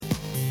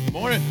Good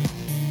morning.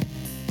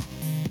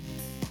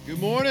 Good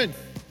morning.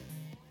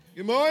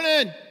 Good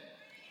morning.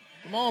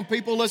 Come on,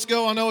 people, let's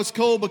go. I know it's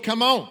cold, but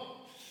come on.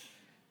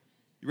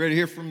 You ready to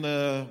hear from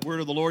the word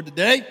of the Lord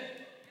today?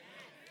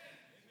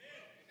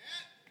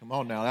 Come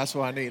on now, that's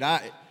what I need.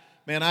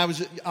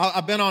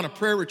 I've been on a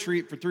prayer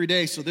retreat for 3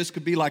 days, so this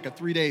could be like a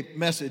 3-day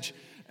message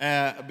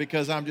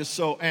because I'm just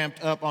so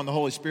amped up on the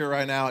Holy Spirit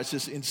right now. It's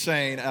just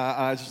insane.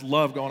 I just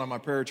love going on my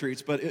prayer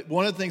retreats. But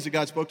one of the things that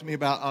God spoke to me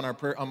about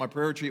on my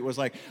prayer retreat was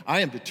like, I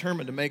am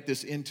determined to make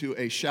this into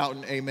a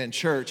shouting amen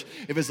church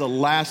if it's the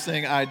last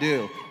thing I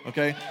do,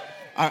 okay?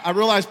 I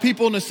realize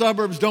people in the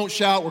suburbs don't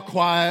shout. We're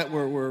quiet.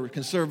 We're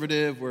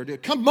conservative.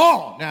 Come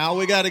on now.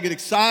 We got to get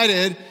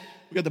excited.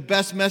 We got the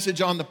best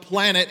message on the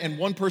planet, and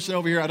one person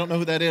over here, I don't know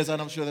who that is. I'm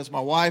not sure that's my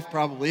wife.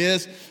 Probably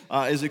is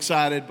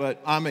excited, but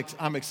I'm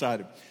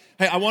excited.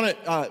 Hey, I want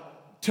to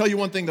tell you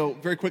one thing, though,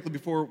 very quickly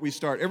before we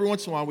start. Every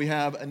once in a while, we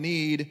have a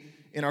need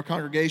in our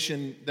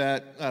congregation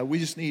that we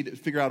just need to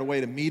figure out a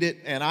way to meet it,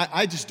 and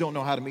I just don't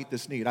know how to meet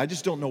this need. I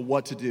just don't know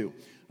what to do.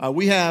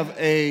 We have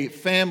a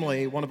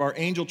family, one of our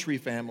Angel Tree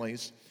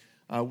families,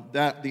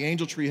 that the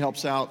Angel Tree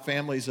helps out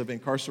families of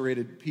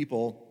incarcerated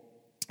people.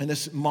 And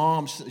this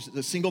mom,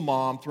 the single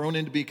mom, thrown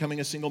into becoming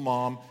a single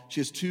mom,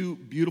 she has 2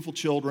 beautiful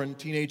children,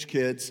 teenage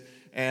kids,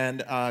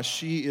 and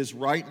she is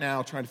right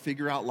now trying to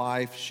figure out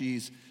life.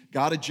 She's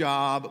got a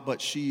job,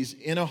 but she's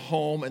in a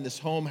home, and this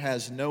home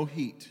has no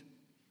heat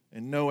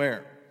and no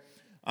air.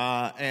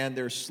 And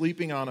they're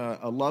sleeping on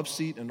a love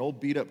seat, an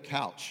old beat-up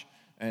couch.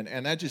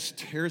 And that just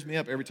tears me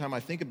up every time I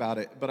think about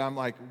it. But I'm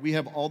like, we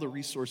have all the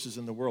resources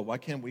in the world. Why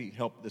can't we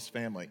help this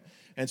family?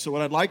 And so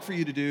what I'd like for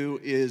you to do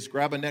is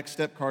grab a next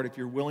step card if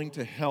you're willing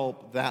to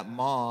help that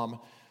mom.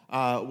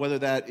 Whether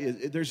that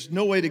is, there's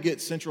no way to get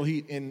central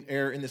heat and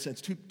air in the sense.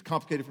 Too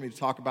complicated for me to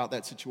talk about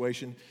that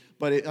situation.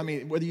 But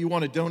whether you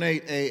want to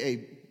donate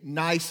a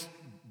nice,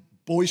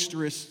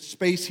 boisterous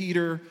space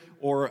heater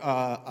or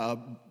a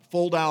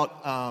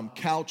fold-out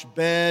couch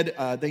bed.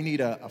 They need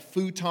a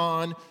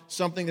futon,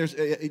 something. You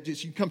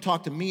can come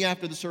talk to me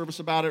after the service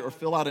about it or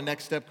fill out a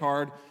next step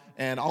card,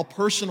 and I'll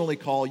personally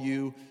call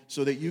you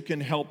so that you can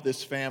help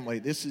this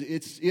family.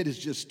 It is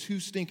just too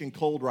stinking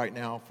cold right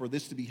now for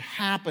this to be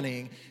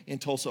happening in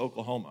Tulsa,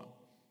 Oklahoma.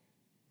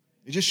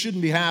 It just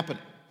shouldn't be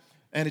happening,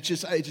 and it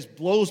just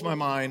blows my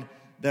mind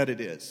that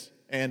it is.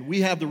 And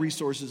we have the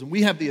resources, and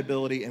we have the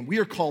ability, and we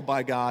are called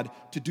by God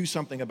to do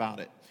something about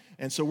it.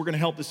 And so we're going to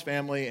help this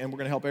family, and we're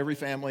going to help every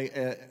family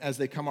as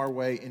they come our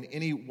way in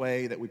any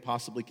way that we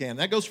possibly can.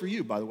 That goes for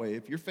you, by the way.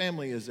 If your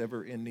family is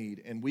ever in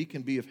need and we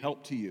can be of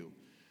help to you,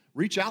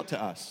 reach out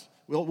to us.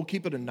 We'll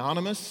keep it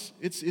anonymous.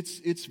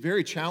 It's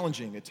very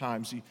challenging at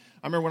times. I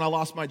remember when I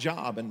lost my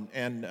job,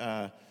 and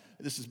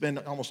this has been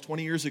almost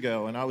 20 years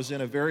ago, and I was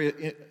in a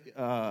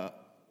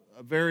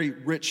very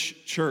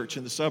rich church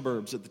in the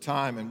suburbs at the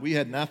time, and we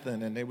had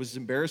nothing, and it was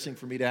embarrassing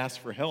for me to ask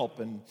for help,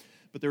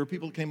 but there were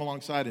people who came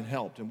alongside and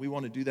helped, and we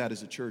want to do that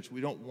as a church. We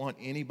don't want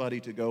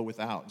anybody to go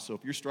without. So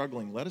if you're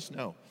struggling, let us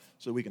know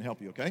so we can help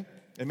you, okay?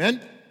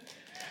 Amen?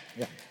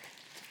 Yeah.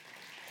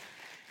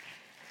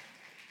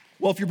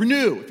 Well, if you're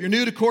new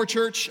to Core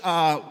Church,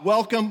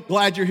 welcome.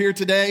 Glad you're here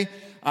today.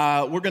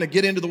 We're going to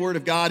get into the Word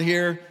of God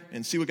here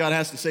and see what God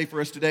has to say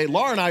for us today.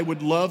 Laura and I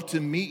would love to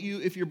meet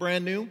you if you're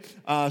brand new.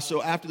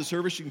 So after the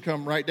service, you can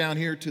come right down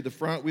here to the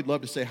front. We'd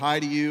love to say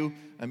hi to you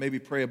and maybe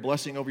pray a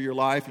blessing over your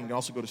life. You can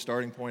also go to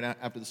Starting Point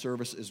after the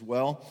service as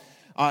well.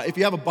 If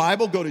you have a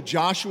Bible, go to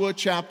Joshua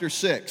chapter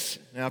 6.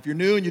 Now, if you're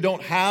new and you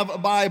don't have a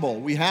Bible,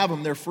 we have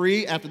them. They're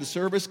free after the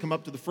service. Come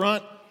up to the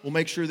front. We'll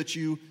make sure that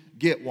you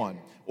get one.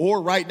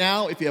 Or right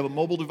now, if you have a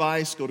mobile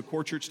device, go to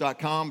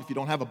corechurch.com. If you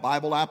don't have a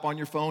Bible app on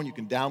your phone, you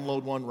can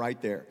download one right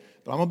there.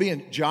 But I'm going to be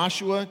in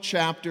Joshua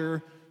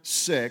chapter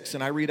 6,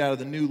 and I read out of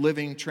the New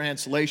Living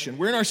Translation.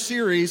 We're in our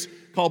series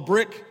called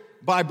Brick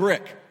by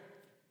Brick.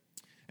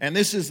 And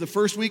this is the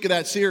first week of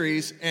that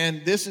series,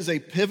 and this is a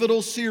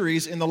pivotal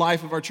series in the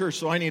life of our church.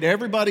 So I need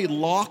everybody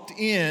locked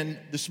in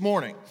this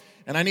morning.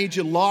 And I need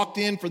you locked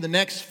in for the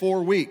next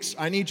 4 weeks.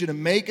 I need you to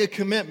make a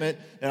commitment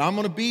that I'm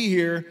going to be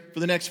here for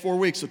the next 4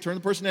 weeks. So turn to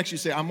the person next to you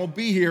and say, I'm going to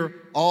be here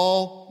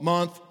all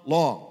month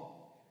long.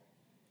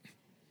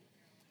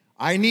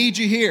 I need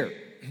you here.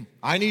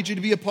 I need you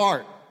to be a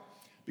part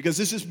because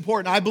this is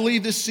important. I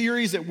believe this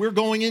series that we're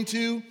going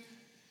into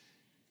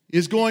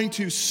is going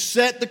to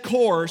set the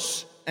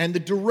course and the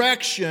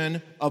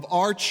direction of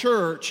our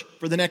church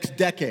for the next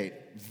decade.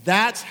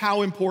 That's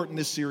how important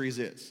this series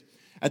is.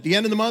 At the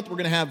end of the month, we're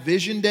going to have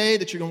Vision Day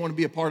that you're going to want to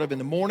be a part of in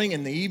the morning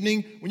and the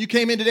evening. When you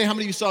came in today, how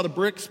many of you saw the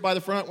bricks by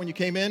the front when you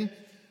came in?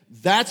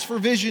 That's for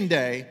Vision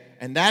Day,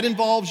 and that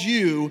involves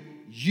you.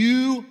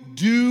 You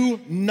do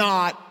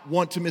not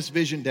want to miss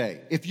Vision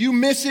Day. If you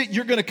miss it,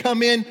 you're going to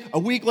come in a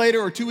week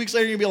later or 2 weeks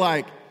later and you'll be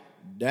like,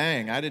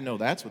 dang, I didn't know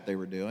that's what they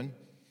were doing.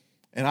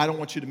 And I don't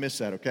want you to miss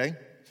that, okay?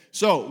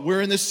 So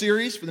we're in this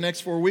series for the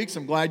next 4 weeks.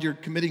 I'm glad you're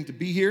committing to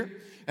be here.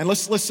 And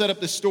let's set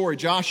up this story.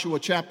 Joshua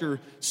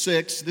chapter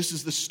 6. This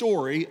is the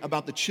story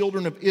about the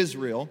children of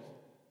Israel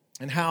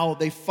and how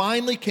they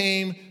finally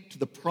came to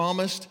the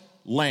promised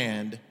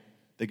land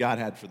that God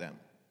had for them.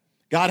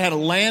 God had a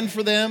land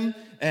for them,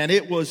 and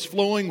it was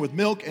flowing with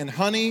milk and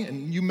honey,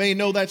 and you may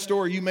know that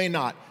story, you may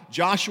not.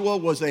 Joshua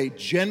was a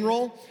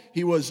general.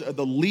 He was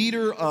the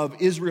leader of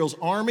Israel's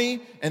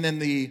army, and then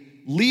the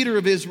leader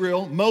of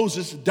Israel,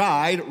 Moses,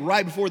 died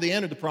right before the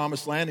end of the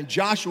Promised Land, and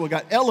Joshua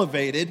got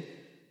elevated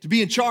to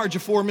be in charge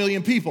of 4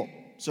 million people.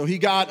 So he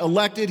got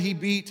elected. He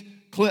beat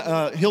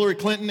Hillary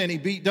Clinton, and he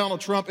beat Donald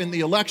Trump in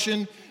the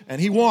election,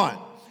 and he won.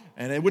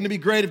 And it wouldn't it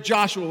be great if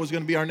Joshua was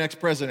going to be our next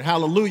president?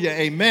 Hallelujah,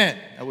 amen.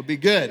 That would be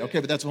good. Okay,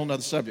 but that's a whole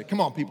nother subject.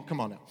 Come on, people, come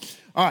on now.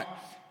 All right,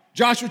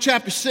 Joshua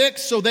chapter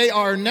 6. So they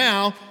are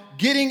now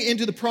getting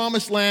into the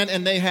Promised Land,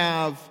 and they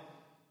have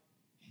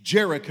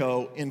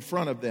Jericho in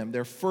front of them,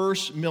 their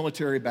first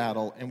military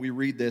battle, and we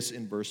read this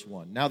in verse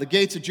 1. Now the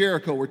gates of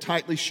Jericho were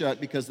tightly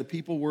shut because the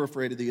people were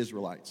afraid of the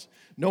Israelites.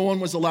 No one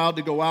was allowed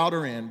to go out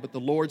or in, but the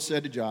Lord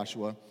said to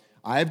Joshua,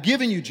 I have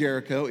given you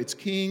Jericho, its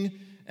king,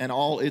 and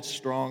all its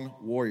strong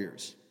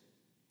warriors.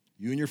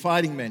 You and your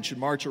fighting men should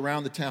march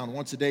around the town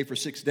once a day for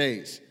 6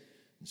 days.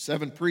 And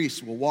 7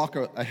 priests will walk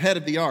ahead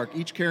of the ark,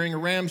 each carrying a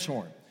ram's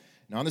horn.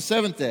 And on the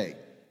 7th day,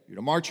 you're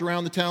to march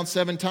around the town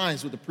 7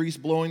 times with the priests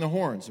blowing the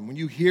horns. And when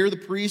you hear the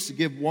priests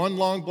give one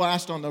long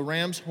blast on the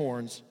ram's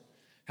horns,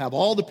 have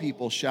all the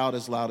people shout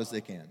as loud as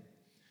they can.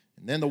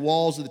 And then the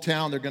walls of the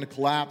town, they're going to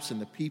collapse,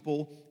 and the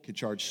people can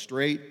charge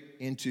straight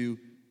into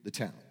the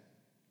town.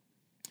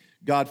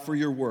 God, for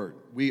your word,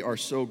 we are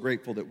so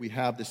grateful that we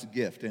have this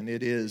gift, and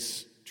it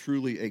is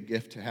truly a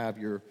gift to have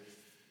your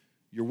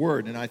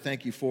word, and I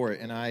thank you for it.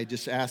 And I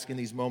just ask in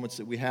these moments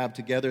that we have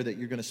together that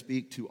you're going to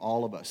speak to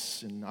all of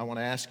us. And I want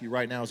to ask you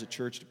right now as a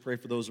church to pray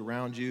for those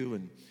around you,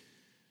 and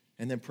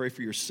then pray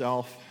for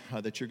yourself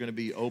that you're going to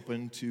be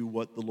open to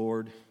what the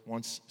Lord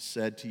once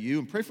said to you.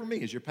 And pray for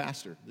me as your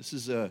pastor. This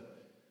is, I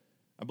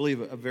believe,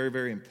 a very,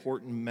 very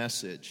important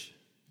message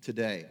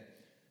today.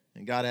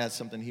 And God has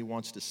something he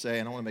wants to say,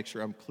 and I want to make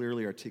sure I'm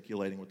clearly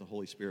articulating what the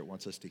Holy Spirit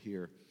wants us to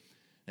hear.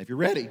 And if you're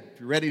ready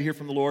to hear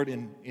from the Lord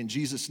in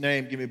Jesus'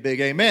 name, give me a big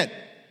amen.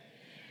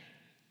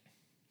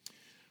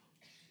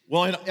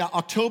 Well, in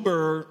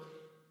October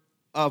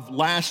of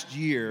last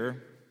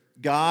year,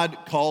 God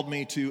called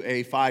me to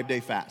a 5-day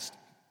fast.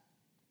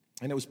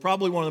 And it was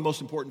probably one of the most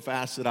important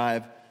fasts that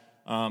I've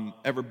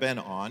ever been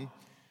on.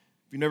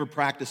 If you've never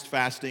practiced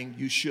fasting,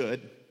 you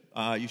should.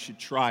 You should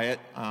try it.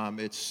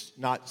 It's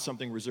not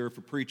something reserved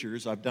for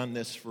preachers. I've done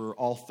this for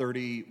all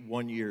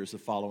 31 years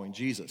of following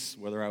Jesus.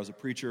 Whether I was a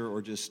preacher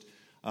or just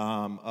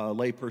a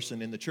lay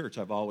person in the church,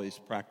 I've always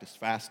practiced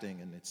fasting,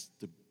 and it's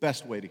the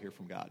best way to hear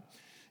from God.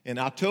 In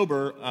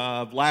October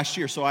of last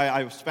year, so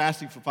I was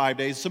fasting for 5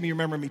 days. Some of you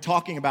remember me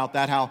talking about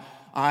that, how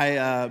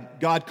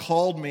God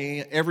called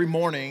me every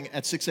morning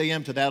at 6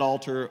 a.m. to that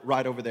altar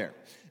right over there.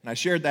 And I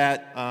shared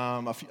that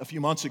a few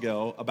months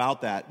ago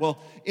about that.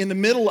 Well, in the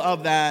middle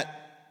of that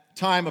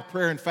time of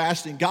prayer and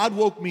fasting, God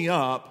woke me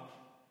up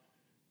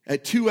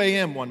at 2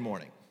 a.m. one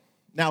morning.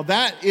 Now,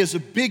 that is a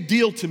big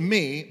deal to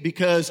me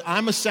because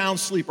I'm a sound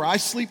sleeper. I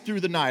sleep through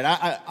the night.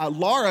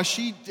 Laura,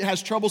 she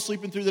has trouble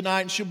sleeping through the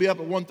night, and she'll be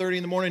up at 1:30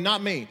 in the morning,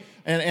 not me.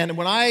 And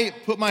when I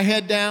put my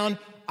head down,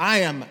 I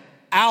am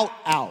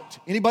out.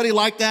 Anybody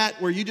like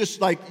that, where you just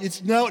like,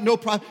 it's no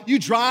problem. You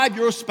drive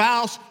your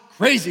spouse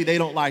crazy, they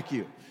don't like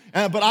you.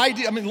 But I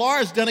do. I mean,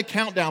 Laura's done a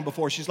countdown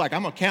before. She's like,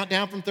 I'm going to count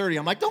down from 30.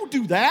 I'm like, don't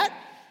do that.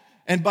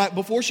 And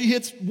before she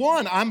hits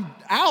 1, I'm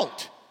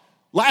out.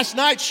 Last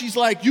night, she's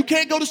like, you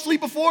can't go to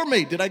sleep before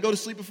me. Did I go to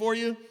sleep before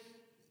you?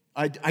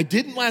 I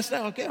didn't last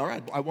night. Okay, all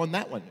right. I won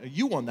that one.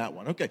 You won that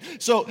one. Okay.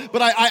 So,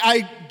 but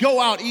I go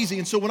out easy.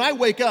 And so when I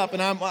wake up,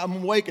 and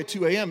I'm awake at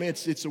 2 a.m.,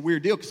 it's a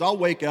weird deal because I'll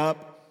wake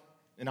up,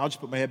 and I'll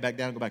just put my head back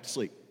down and go back to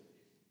sleep.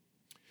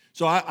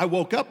 So I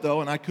woke up,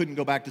 though, and I couldn't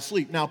go back to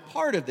sleep. Now,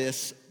 part of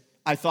this,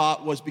 I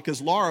thought, was because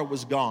Laura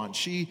was gone.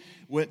 She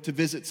went to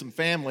visit some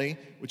family,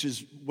 which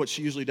is what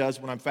she usually does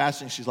when I'm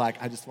fasting. She's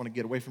like, I just want to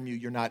get away from you.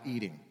 You're not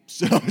eating.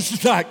 So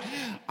she's like,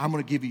 I'm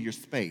going to give you your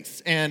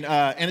space. And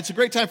it's a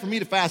great time for me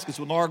to fast because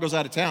when Laura goes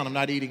out of town, I'm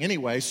not eating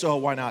anyway, so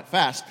why not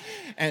fast?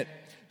 And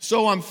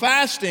so I'm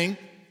fasting,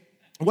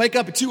 wake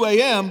up at 2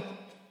 a.m.,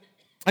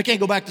 I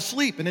can't go back to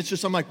sleep. And it's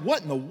just, I'm like,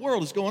 what in the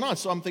world is going on?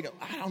 So I'm thinking,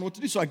 I don't know what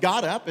to do. So I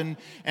got up and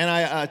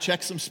I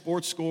checked some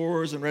sports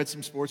scores and read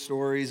some sports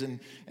stories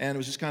and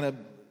was just kind of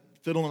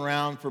fiddling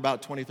around for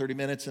about 20, 30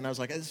 minutes. And I was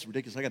like, this is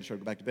ridiculous. I got to try to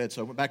go back to bed.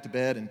 So I went back to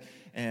bed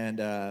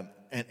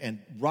and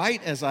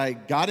right as I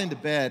got into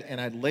bed and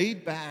I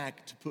laid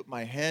back to put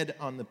my head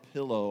on the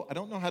pillow, I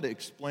don't know how to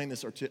explain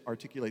this,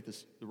 articulate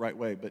this the right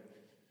way, but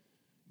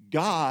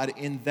God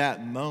in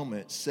that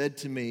moment said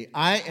to me,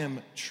 I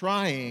am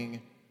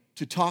trying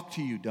to talk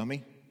to you,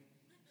 dummy.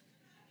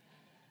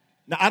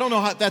 Now, I don't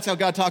know if that's how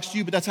God talks to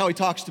you, but that's how he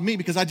talks to me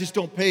because I just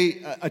don't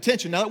pay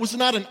attention. Now, it was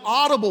not an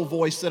audible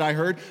voice that I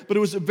heard, but it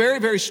was a very,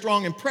 very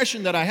strong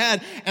impression that I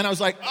had, and I was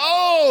like,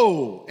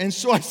 oh! And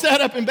so I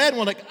sat up in bed and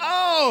was like,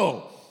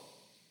 oh!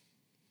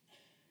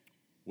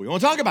 What do you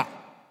want to talk about?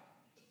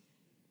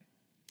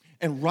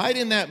 And right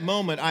in that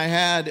moment, I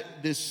had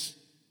this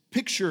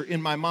picture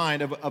in my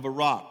mind of a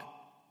rock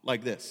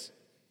like this.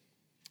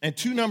 And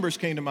 2 numbers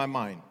came to my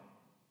mind.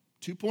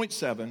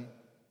 2.7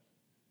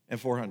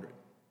 and 400.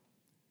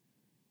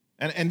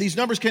 And these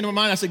numbers came to my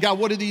mind. I said, God,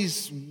 what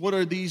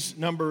are these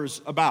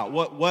numbers about?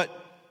 What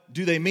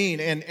do they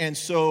mean? And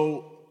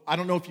so I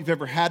don't know if you've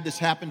ever had this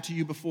happen to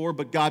you before,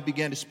 but God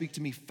began to speak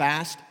to me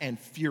fast and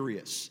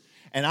furious.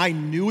 And I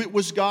knew it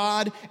was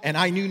God, and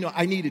I knew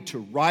I needed to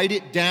write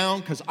it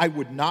down because I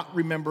would not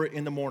remember it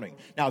in the morning.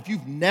 Now, if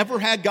you've never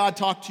had God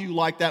talk to you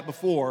like that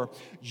before,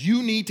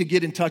 you need to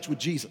get in touch with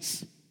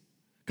Jesus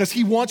because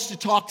he wants to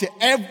talk to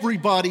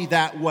everybody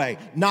that way,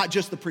 not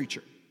just the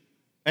preacher.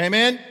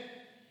 Amen?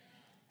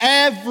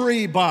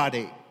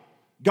 Everybody.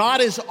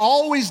 God has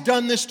always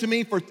done this to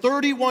me for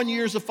 31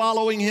 years of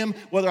following him,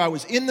 whether I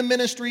was in the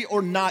ministry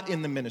or not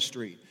in the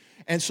ministry.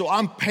 And so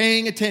I'm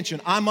paying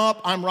attention. I'm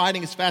up, I'm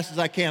writing as fast as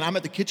I can. I'm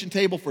at the kitchen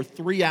table for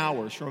 3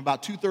 hours, from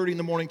about 2:30 in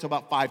the morning to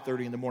about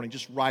 5:30 in the morning,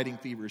 just writing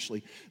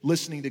feverishly,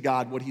 listening to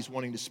God, what he's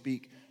wanting to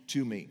speak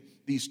to me.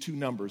 These two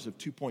numbers of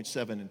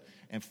 2.7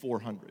 and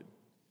 400.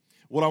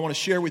 What I want to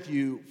share with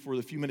you for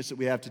the few minutes that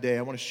we have today,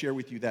 I want to share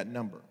with you that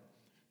number,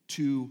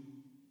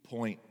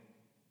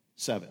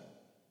 2.7.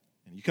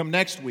 And you come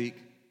next week,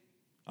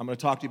 I'm going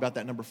to talk to you about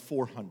that number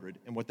 400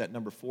 and what that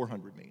number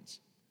 400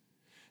 means.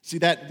 See,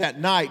 that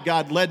night,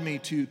 God led me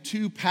to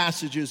two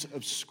passages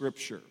of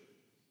Scripture.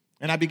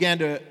 And I began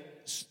to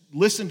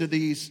listen to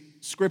these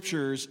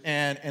Scriptures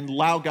and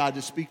allow God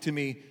to speak to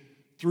me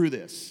through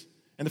this.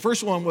 And the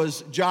first one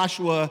was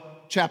Joshua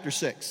chapter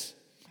 6.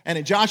 And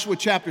in Joshua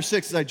chapter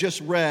 6, as I just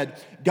read,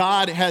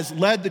 God has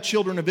led the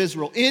children of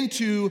Israel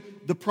into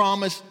the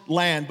promised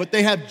land, but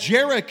they have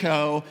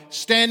Jericho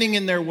standing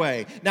in their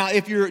way. Now,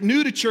 if you're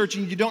new to church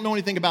and you don't know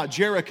anything about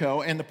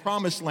Jericho and the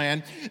promised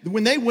land,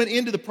 when they went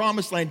into the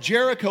promised land,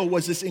 Jericho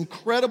was this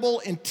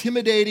incredible,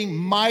 intimidating,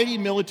 mighty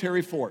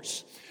military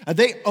force.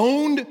 They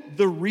owned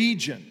the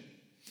region.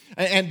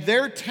 And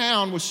their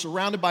town was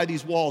surrounded by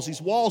these walls.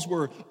 These walls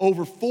were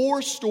over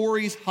 4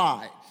 stories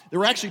high. There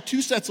were actually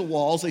 2 sets of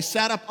walls. They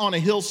sat up on a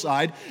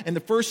hillside, and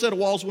the first set of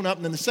walls went up,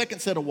 and then the second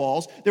set of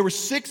walls. They were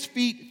 6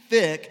 feet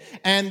thick,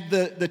 and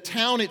the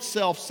town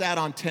itself sat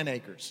on 10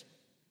 acres.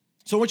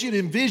 So I want you to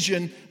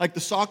envision, like the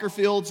soccer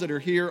fields that are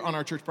here on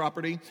our church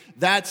property,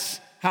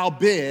 that's how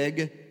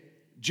big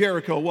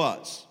Jericho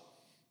was.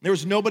 There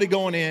was nobody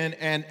going in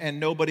and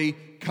nobody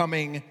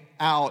coming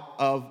out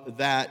of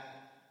that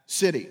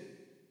city.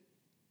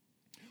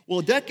 Well,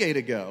 a decade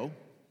ago,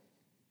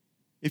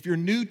 if you're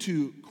new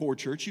to Core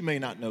Church, you may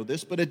not know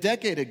this, but a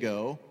decade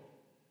ago,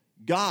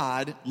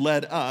 God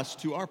led us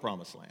to our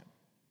promised land.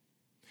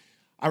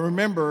 I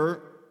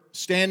remember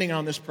standing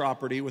on this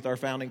property with our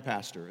founding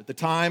pastor. At the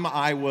time,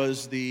 I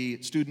was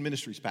the student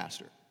ministries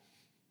pastor.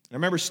 I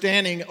remember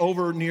standing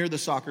over near the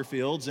soccer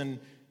fields, and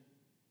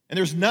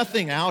there's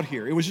nothing out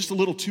here. It was just a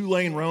little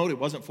 2-lane road. It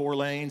wasn't 4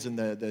 lanes, and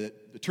the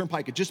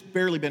turnpike had just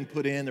barely been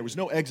put in. There was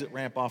no exit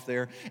ramp off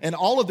there. And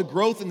all of the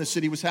growth in the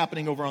city was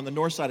happening over on the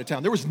north side of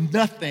town. There was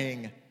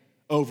nothing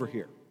over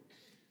here.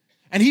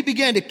 And he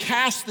began to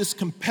cast this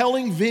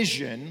compelling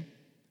vision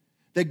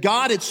that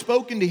God had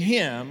spoken to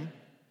him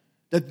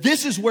that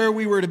this is where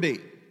we were to be.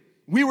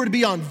 We were to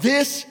be on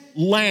this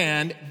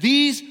land,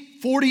 these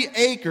 40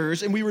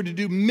 acres, and we were to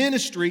do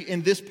ministry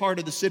in this part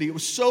of the city. It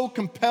was so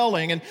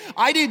compelling, and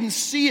I didn't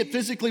see it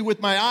physically with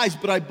my eyes,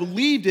 but I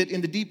believed it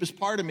in the deepest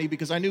part of me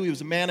because I knew he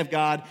was a man of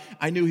God.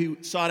 I knew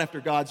he sought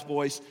after God's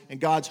voice and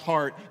God's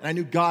heart, and I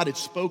knew God had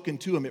spoken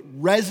to him.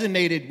 It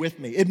resonated with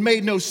me. It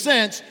made no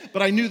sense,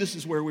 but I knew this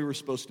is where we were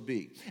supposed to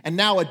be. And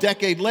now, a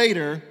decade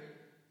later,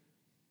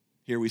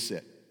 here we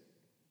sit.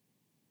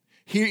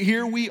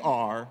 Here we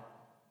are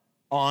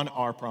on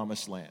our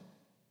promised land.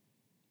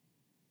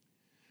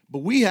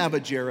 But we have a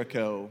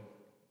Jericho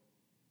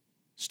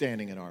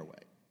standing in our way.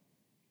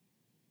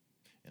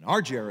 And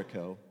our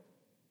Jericho,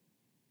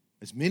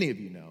 as many of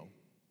you know,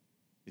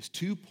 is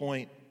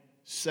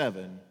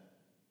 $2.7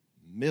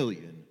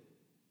 million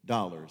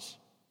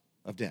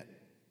of debt.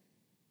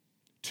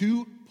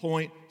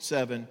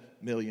 $2.7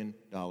 million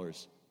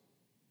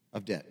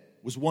of debt.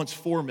 It was once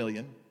 $4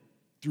 million.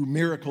 Through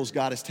miracles,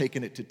 God has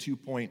taken it to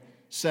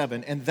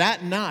 2.7. And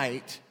that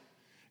night,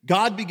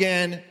 God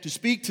began to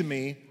speak to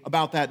me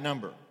about that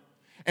number.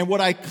 And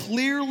what I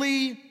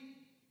clearly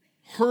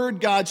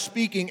heard God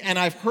speaking, and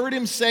I've heard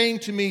him saying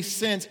to me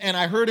since, and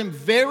I heard him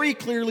very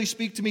clearly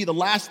speak to me the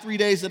last 3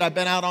 days that I've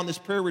been out on this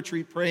prayer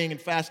retreat praying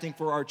and fasting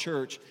for our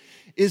church,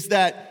 is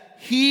that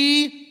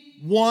he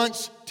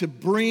wants to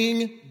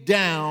bring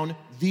down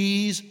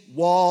these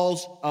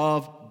walls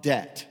of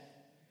debt.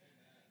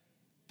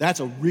 That's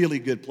a really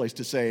good place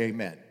to say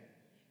amen.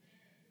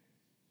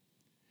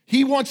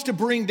 He wants to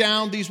bring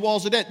down these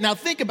walls of debt. Now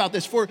think about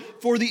this. For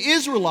the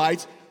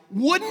Israelites,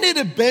 wouldn't it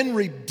have been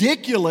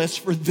ridiculous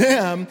for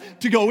them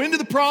to go into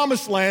the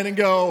promised land and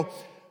go,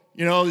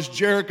 you know, this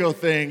Jericho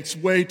thing, it's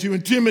way too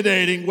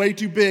intimidating, way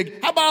too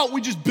big. How about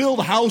we just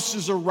build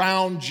houses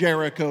around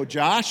Jericho,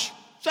 Josh?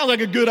 Sounds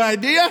like a good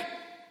idea.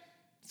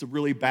 It's a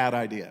really bad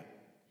idea.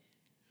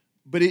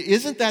 But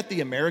isn't that the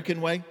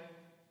American way?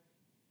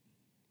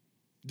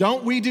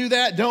 Don't we do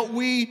that? Don't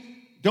we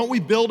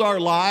build our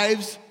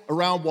lives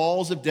around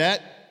walls of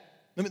debt?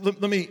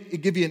 Let me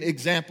give you an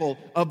example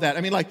of that.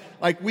 I mean,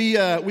 like we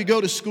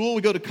go to school,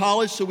 we go to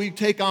college, so we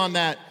take on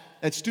that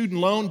student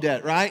loan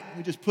debt, right?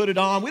 We just put it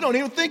on. We don't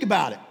even think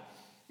about it.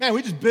 Man,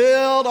 we just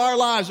build our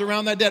lives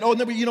around that debt. Oh,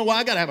 no, but you know what?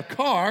 I got to have a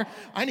car.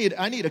 I need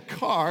a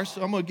car,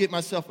 so I'm going to get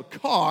myself a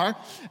car.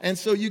 And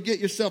so you get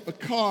yourself a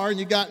car, and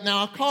you got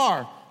now a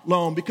car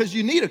loan because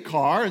you need a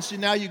car. And so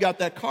now you got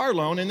that car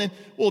loan, and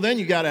then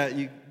you got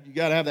to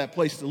have that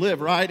place to live,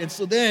 right? And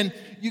so then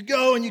you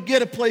go and you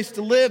get a place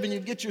to live and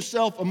you get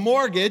yourself a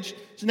mortgage.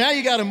 So now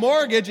you got a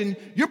mortgage and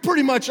you're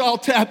pretty much all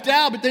tapped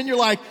out, but then you're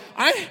like,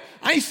 I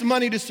need some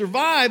money to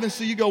survive. And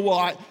so you go, well,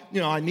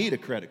 I need a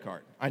credit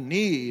card. I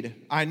need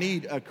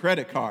a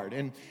credit card.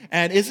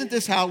 And isn't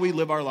this how we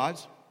live our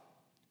lives?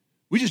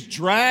 We just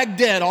drag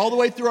debt all the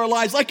way through our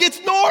lives like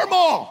it's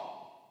normal.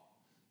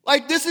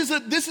 Like this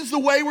is the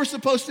way we're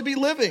supposed to be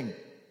living.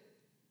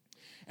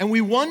 And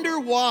we wonder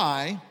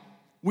why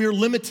we're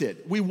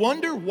limited. We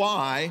wonder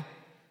why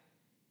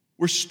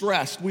we're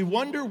stressed. We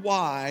wonder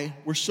why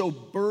we're so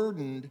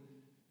burdened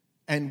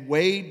and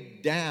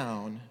weighed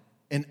down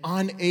and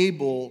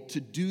unable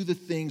to do the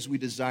things we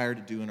desire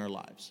to do in our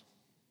lives.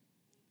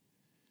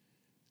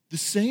 The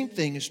same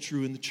thing is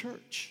true in the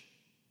church.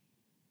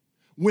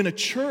 When a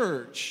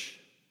church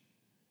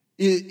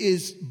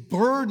is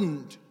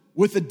burdened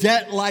with a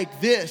debt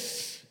like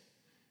this,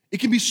 it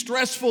can be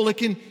stressful. It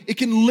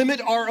can limit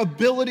our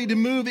ability to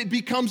move. It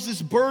becomes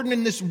this burden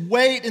and this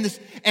weight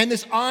and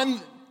this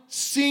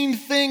unseen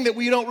thing that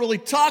we don't really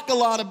talk a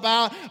lot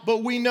about,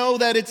 but we know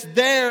that it's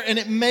there and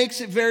it makes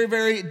it very,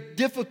 very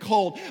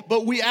difficult.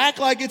 But we act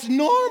like it's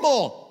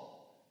normal.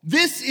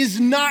 This is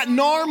not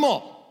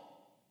normal.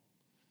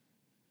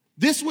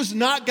 This was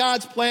not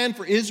God's plan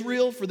for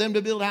Israel, for them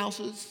to build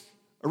houses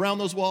around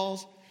those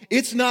walls.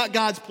 It's not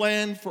God's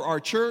plan for our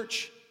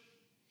church.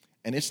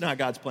 And it's not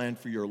God's plan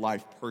for your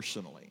life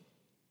personally.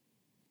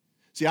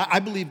 See, I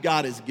believe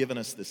God has given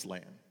us this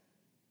land.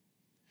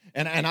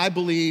 And I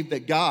believe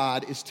that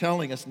God is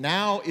telling us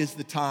now is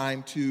the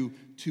time to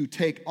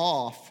take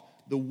off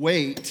the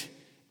weight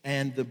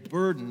and the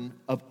burden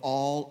of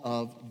all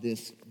of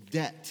this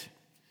debt.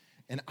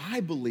 And I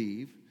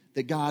believe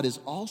that God is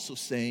also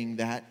saying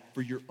that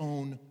for your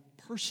own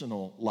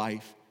personal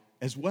life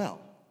as well.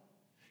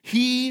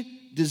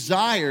 He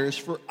desires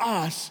for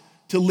us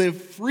to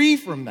live free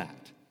from that,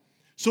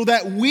 so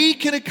that we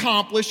can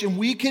accomplish and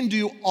we can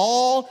do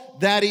all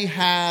that He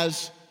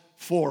has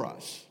for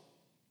us.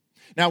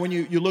 Now, when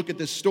you look at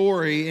this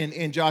story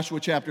in Joshua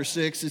chapter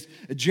 6,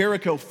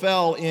 Jericho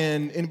fell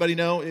in, anybody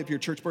know, if you're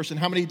a church person,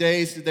 how many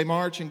days did they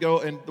march and go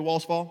and the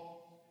walls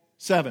fall?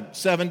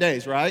 7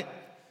 days, right?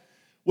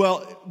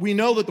 Well, we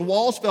know that the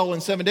walls fell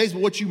in 7 days,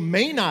 but what you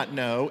may not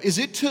know is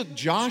it took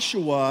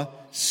Joshua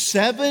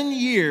 7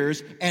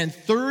 years and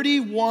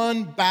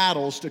 31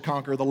 battles to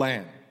conquer the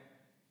land.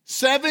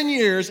 7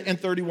 years and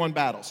 31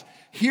 battles.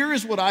 Here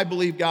is what I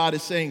believe God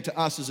is saying to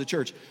us as a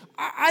church.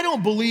 I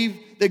don't believe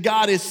that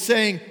God is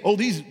saying, oh,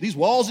 these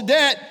walls of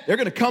debt, they're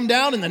going to come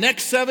down in the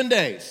next 7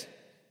 days.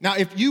 Now,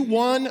 if you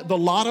won the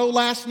lotto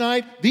last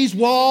night, these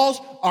walls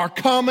are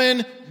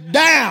coming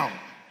down.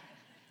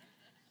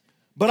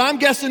 But I'm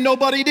guessing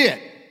nobody did.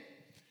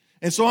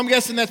 And so I'm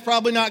guessing that's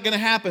probably not going to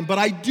happen. But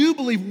I do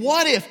believe,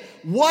 what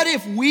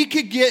if we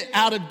could get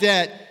out of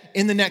debt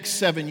in the next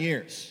 7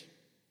 years?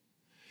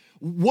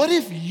 What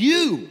if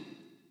you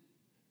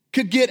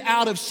could get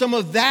out of some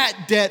of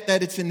that debt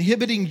that it's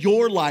inhibiting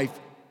your life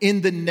in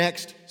the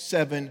next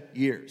 7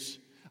 years?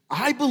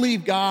 I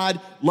believe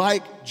God,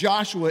 like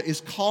Joshua,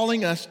 is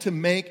calling us to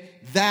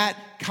make that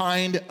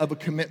kind of a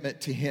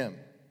commitment to Him.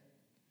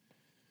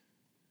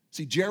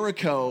 See,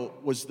 Jericho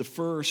was the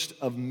first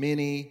of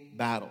many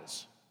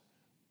battles.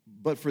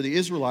 But for the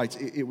Israelites,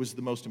 it was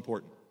the most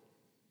important.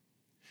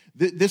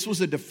 This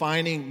was a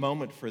defining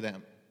moment for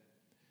them,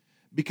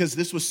 because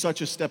this was such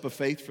a step of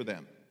faith for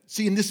them.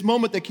 See, in this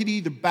moment, they could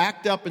either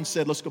backed up and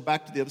said, let's go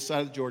back to the other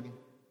side of the Jordan.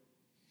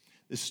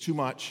 This is too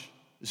much.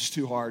 This is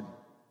too hard.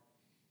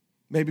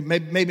 Maybe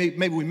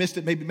we missed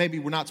it. Maybe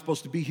we're not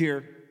supposed to be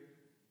here.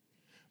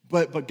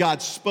 But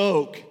God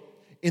spoke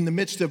in the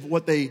midst of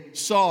what they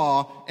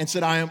saw and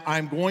said,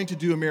 I'm going to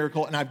do a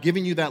miracle, and I've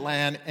given you that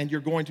land, and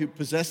you're going to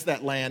possess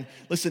that land.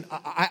 Listen,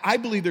 I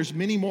believe there's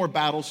many more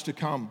battles to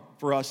come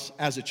for us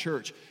as a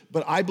church,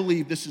 but I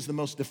believe this is the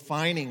most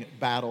defining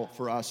battle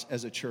for us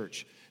as a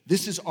church.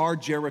 This is our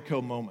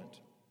Jericho moment.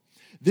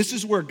 This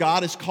is where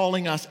God is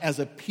calling us as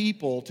a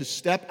people to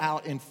step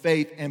out in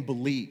faith and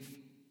believe,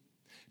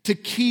 to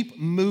keep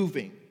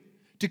moving,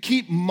 to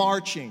keep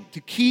marching,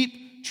 to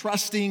keep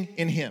trusting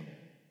in Him.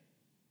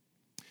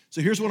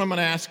 So here's what I'm going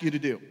to ask you to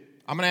do.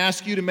 I'm going to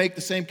ask you to make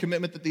the same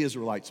commitment that the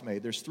Israelites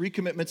made. There's 3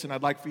 commitments, and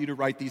I'd like for you to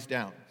write these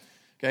down.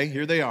 Okay,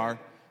 here they are.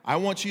 I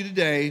want you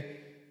today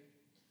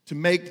to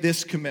make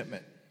this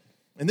commitment.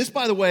 And this,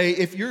 by the way,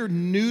 if you're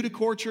new to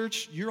Core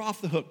Church, you're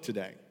off the hook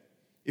today.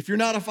 If you're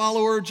not a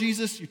follower of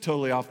Jesus, you're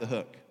totally off the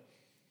hook.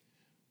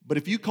 But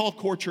if you call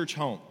Core Church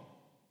home,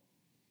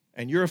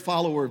 and you're a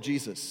follower of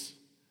Jesus,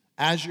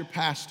 as your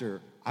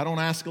pastor, I don't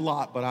ask a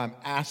lot, but I'm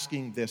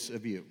asking this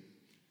of you.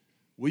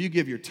 Will you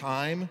give your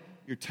time,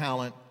 your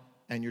talent,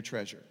 and your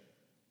treasure?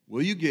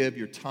 Will you give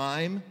your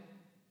time,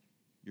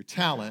 your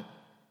talent,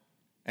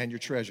 and your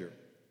treasure?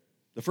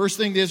 The first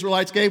thing the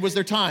Israelites gave was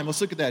their time.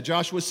 Let's look at that.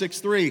 Joshua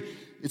 6:3.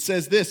 It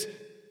says this: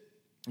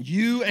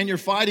 you and your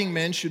fighting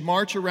men should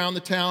march around the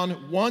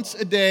town once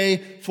a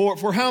day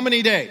for how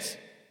many days?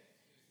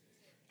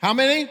 How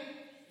many?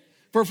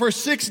 For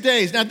 6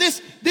 days. Now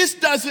this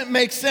doesn't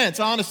make sense,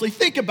 honestly.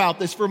 Think about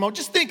this for a moment.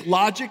 Just think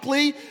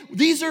logically.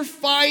 These are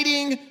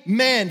fighting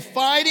men.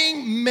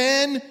 Fighting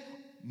men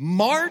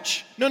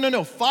march?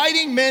 No.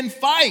 Fighting men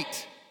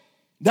fight.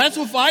 That's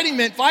what fighting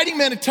meant. Fighting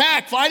men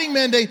attack. Fighting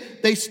men,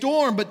 they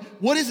storm. But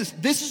what is this?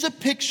 This is a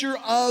picture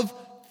of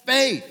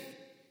faith.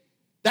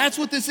 That's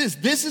what this is.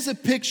 This is a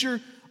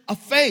picture of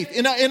faith.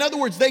 In other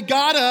words, they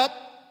got up,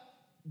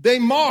 they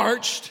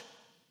marched,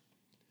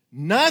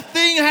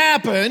 nothing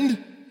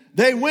happened.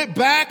 They went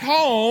back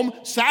home,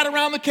 sat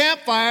around the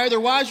campfire.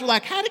 Their wives were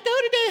like, how'd it go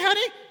today,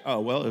 honey? Oh,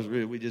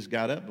 well, we just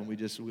got up and we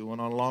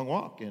went on a long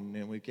walk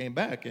and we came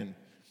back. And,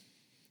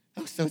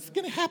 oh, so it's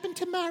going to happen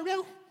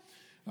tomorrow?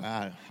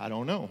 I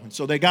don't know. And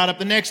so they got up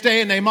the next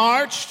day and they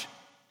marched.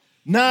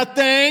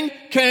 Nothing,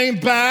 came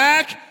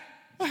back.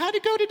 Well, how'd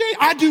it go today?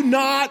 I do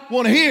not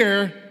want to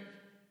hear.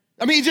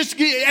 I mean, just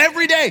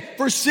every day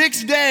for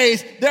 6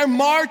 days, they're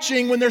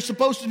marching when they're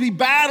supposed to be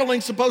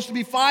battling, supposed to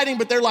be fighting,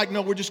 but they're like,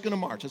 no, we're just going to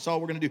march. That's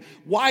all we're going to do.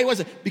 Why was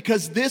it?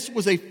 Because this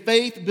was a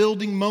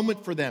faith-building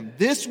moment for them.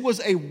 This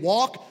was a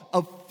walk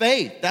of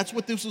faith. That's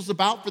what this was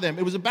about for them.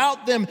 It was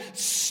about them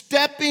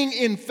stepping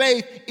in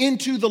faith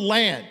into the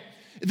land.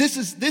 This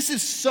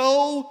is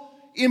so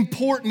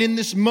important in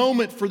this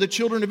moment for the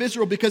children of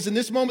Israel, because in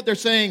this moment they're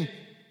saying,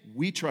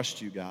 we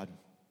trust you, God.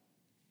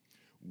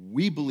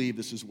 We believe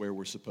this is where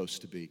we're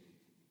supposed to be.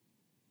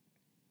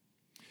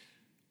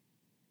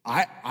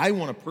 I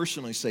want to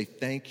personally say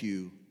thank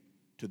you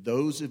to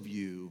those of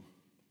you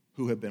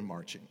who have been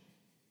marching.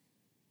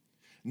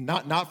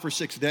 Not for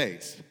 6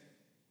 days,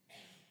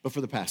 but for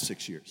the past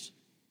 6 years.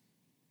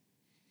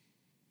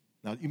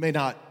 Now, you may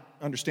not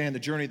understand the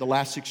journey of the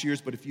last 6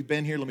 years, but if you've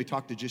been here, let me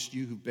talk to just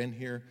you who've been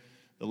here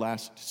the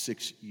last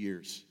 6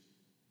 years.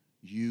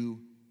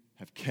 You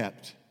have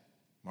kept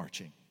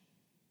marching.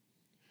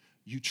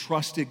 You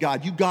trusted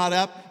God. You got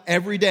up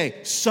every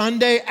day,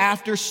 Sunday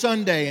after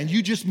Sunday, and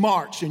you just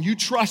marched and you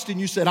trusted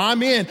and you said,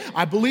 I'm in.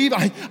 I believe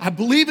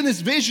in this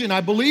vision.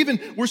 I believe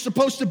we're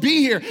supposed to be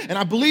here. And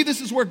I believe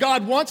this is where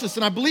God wants us.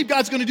 And I believe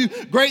God's going to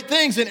do great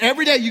things. And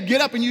every day you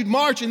get up and you'd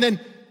march, and then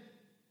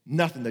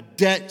nothing. The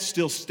debt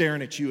still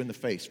staring at you in the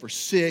face for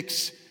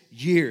 6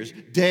 years.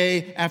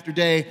 Day after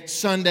day,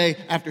 Sunday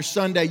after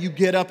Sunday, you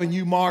get up and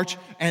you march,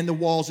 and the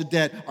walls of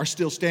debt are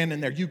still standing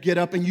there. You get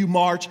up and you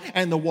march,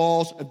 and the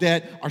walls of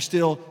debt are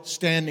still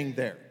standing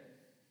there.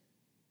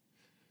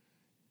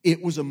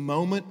 It was a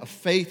moment of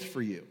faith for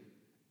you.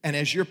 And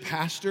as your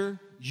pastor,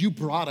 you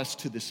brought us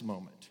to this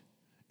moment.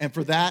 And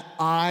for that,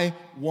 I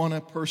want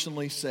to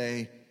personally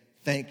say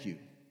thank you.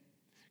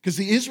 Because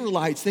the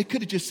Israelites, they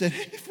could have just said,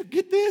 hey,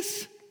 forget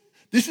this.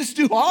 This is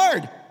too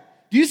hard.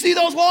 Do you see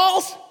those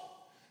walls?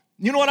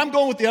 You know what? I'm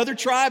going with the other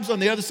tribes on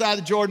the other side of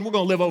the Jordan. We're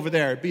going to live over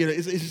there.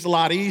 It's just a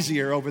lot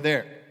easier over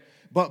there.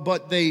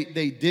 But they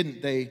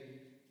didn't.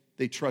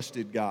 They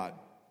trusted God.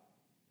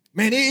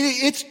 Man,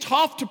 it's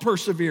tough to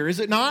persevere, is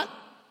it not?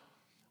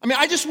 I mean,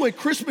 I just went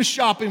Christmas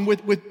shopping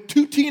with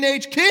 2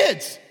 teenage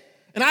kids,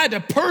 and I had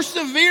to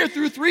persevere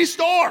through 3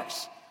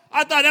 stores.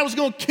 I thought that was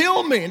going to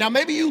kill me. Now,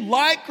 maybe you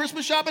like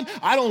Christmas shopping.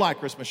 I don't like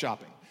Christmas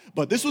shopping.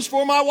 But this was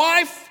for my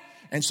wife.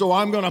 And so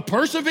I'm going to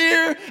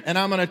persevere, and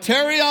I'm going to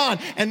carry on.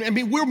 And I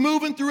mean, we're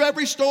moving through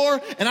every store,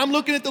 and I'm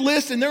looking at the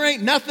list, and there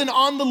ain't nothing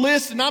on the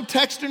list, and I'm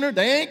texting her.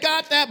 They ain't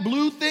got that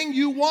blue thing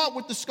you want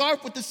with the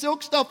scarf with the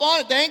silk stuff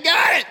on it. They ain't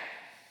got it.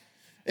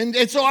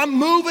 And so I'm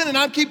moving, and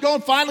I keep going.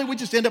 Finally, we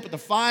just end up at the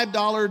 $5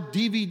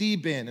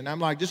 DVD bin. And I'm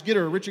like, just get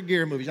her a Richard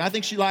Gere movie. I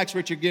think she likes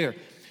Richard Gere.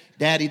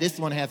 Daddy, this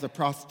one has a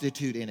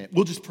prostitute in it.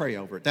 We'll just pray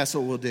over it. That's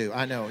what we'll do.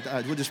 I know.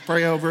 We'll just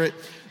pray over it.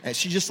 And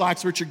she just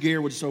likes Richard Gere.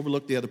 We'll just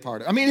overlook the other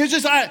part. I mean, it's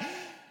just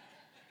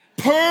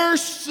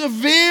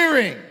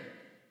persevering.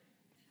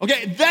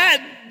 Okay,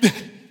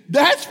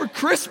 that's for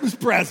Christmas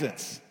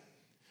presents.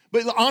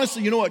 But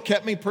honestly, you know what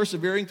kept me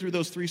persevering through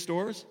those 3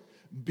 stores?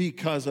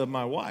 Because of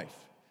my wife.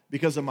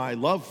 Because of my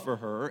love for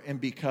her, and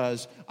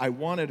because I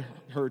wanted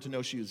her to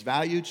know she was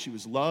valued, she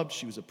was loved,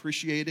 she was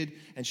appreciated,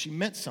 and she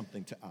meant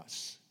something to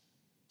us.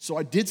 So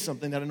I did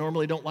something that I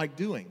normally don't like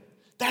doing.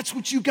 That's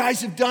what you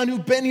guys have done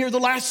who've been here the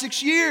last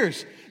 6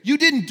 years. You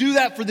didn't do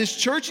that for this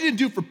church. You didn't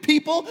do it for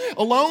people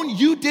alone.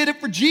 You did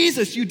it for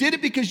Jesus. You did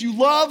it because you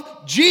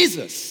love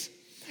Jesus.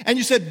 And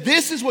you said,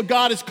 this is what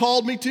God has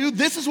called me to.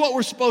 This is what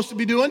we're supposed to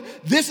be doing.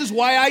 This is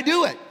why I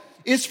do it.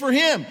 It's for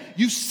Him.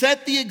 You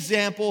set the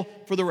example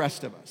for the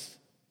rest of us.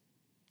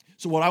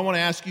 So what I want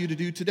to ask you to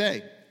do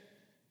today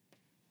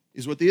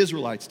is what the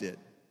Israelites did,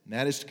 and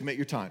that is to commit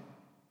your time.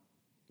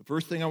 The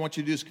first thing I want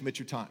you to do is commit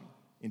your time.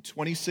 In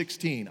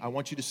 2016, I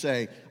want you to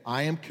say,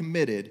 I am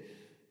committed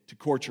to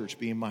Core Church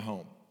being my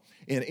home.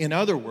 In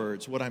other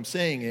words, what I'm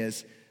saying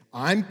is,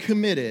 I'm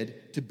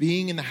committed to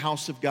being in the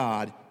house of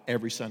God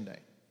every Sunday.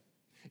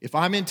 If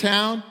I'm in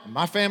town and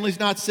my family's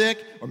not sick,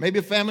 or maybe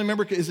a family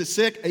member is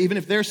sick, even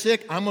if they're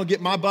sick, I'm going to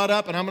get my butt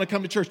up and I'm going to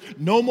come to church.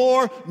 No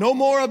more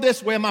of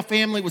this where my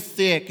family was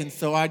sick and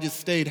so I just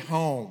stayed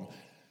home.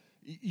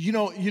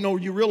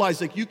 You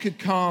realize like you could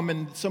come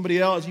and somebody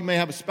else, you may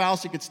have a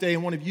spouse that could stay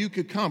and one of you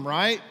could come,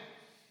 right?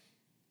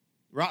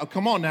 Right?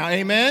 Come on now,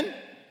 amen?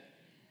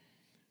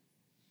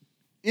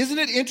 Isn't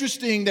it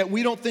interesting that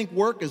we don't think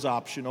work is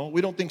optional,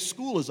 we don't think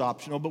school is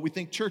optional, but we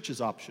think church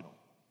is optional?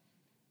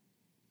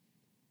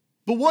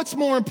 But what's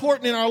more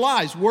important in our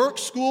lives, work,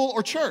 school,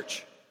 or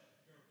church?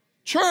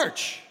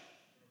 Church.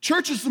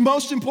 Church is the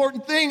most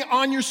important thing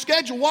on your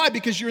schedule. Why?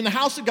 Because you're in the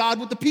house of God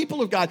with the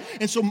people of God.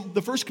 And so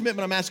the first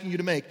commitment I'm asking you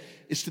to make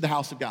is to the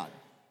house of God.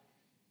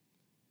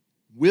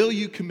 Will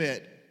you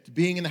commit to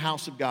being in the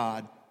house of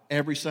God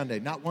every Sunday?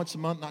 Not once a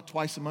month, not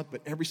twice a month,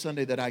 but every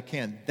Sunday that I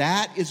can.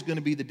 That is going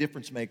to be the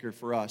difference maker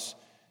for us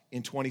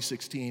in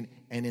 2016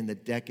 and in the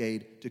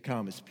decade to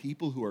come, as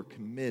people who are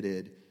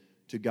committed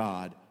to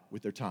God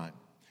with their time.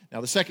 Now,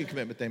 the second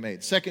commitment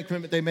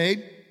they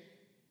made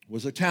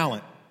was a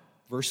talent.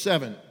 Verse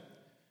 7.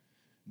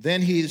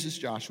 This is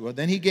Joshua,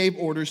 then he gave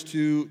orders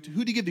to who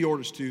did he give the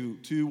orders to?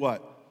 To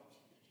what?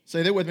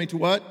 Say that with me, to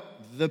what?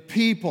 The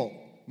people.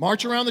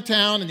 March around the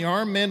town, and the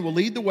armed men will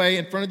lead the way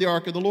in front of the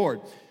ark of the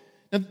Lord.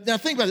 Now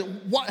think about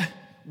it.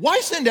 Why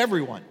send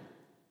everyone?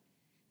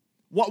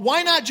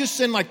 Why not just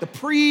send like the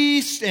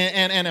priest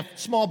and a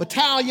small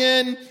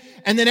battalion,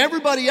 and then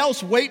everybody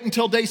else wait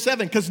until day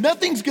 7? Because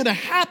nothing's going to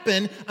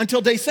happen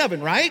until day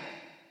 7, right?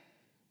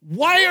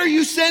 Why are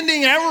you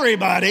sending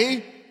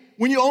everybody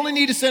when you only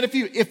need to send a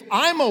few? If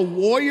I'm a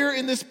warrior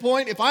in this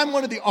point, if I'm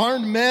one of the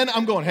armed men,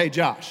 I'm going, hey,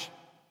 Josh,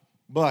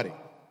 buddy,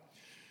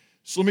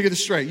 so let me get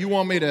this straight. You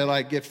want me to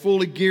like get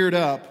fully geared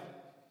up,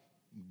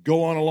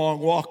 go on a long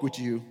walk with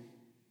you,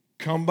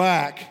 come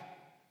back,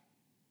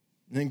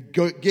 and then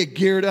go get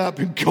geared up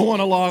and go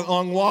on a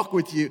long walk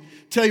with you.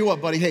 Tell you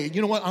what, buddy, hey,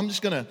 you know what? I'm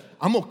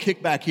going to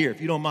kick back here.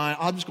 If you don't mind,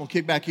 I'm just going to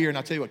kick back here, and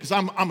I'll tell you what, because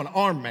I'm an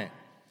armed man.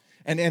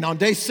 And on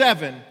day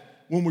 7,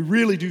 when we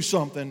really do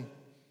something,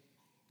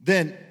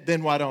 then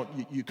why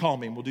don't you call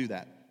me and we'll do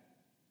that.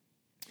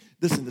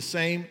 Listen, the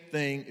same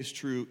thing is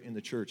true in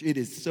the church. It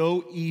is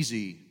so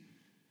easy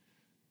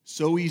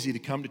to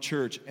come to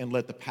church and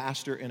let the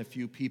pastor and a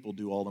few people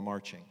do all the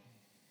marching.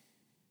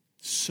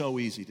 So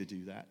easy to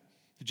do that.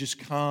 To just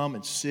come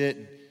and sit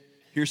and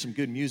hear some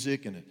good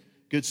music and a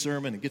good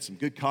sermon and get some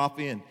good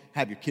coffee and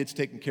have your kids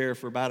taken care of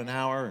for about an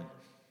hour. And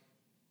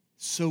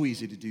so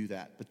easy to do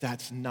that, but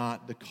that's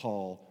not the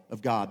call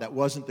of God. That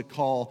wasn't the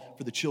call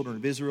for the children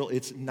of Israel.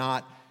 It's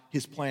not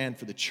His plan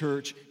for the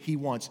church. He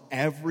wants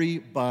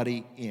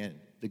everybody in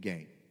the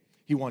game.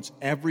 He wants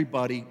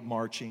everybody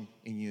marching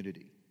in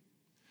unity.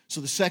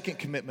 So the second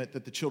commitment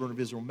that the children of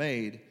Israel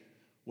made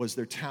was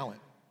their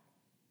talent.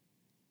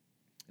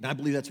 And I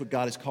believe that's what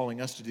God is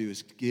calling us to do,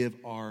 is give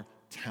our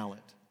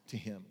talent to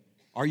Him.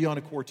 Are you on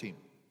a core team?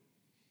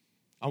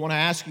 I want to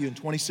ask you in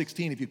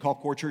 2016, if you call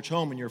Core Church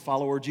home and you're a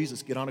follower of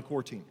Jesus, get on a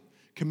core team.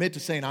 Commit to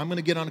saying, I'm going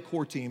to get on a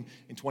core team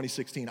in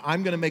 2016.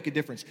 I'm going to make a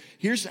difference.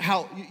 Here's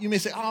how, you may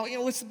say,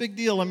 what's the big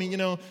deal?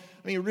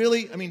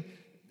 Really?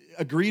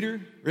 A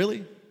greeter?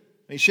 Really?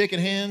 Shaking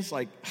hands?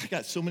 Like, I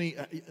got so many,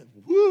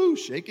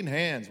 shaking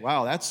hands.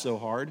 Wow, that's so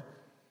hard.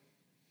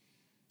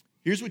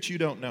 Here's what you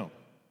don't know.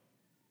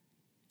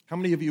 How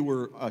many of you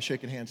were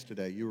shaking hands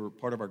today? You were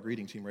part of our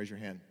greeting team. Raise your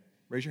hand.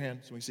 Raise your hand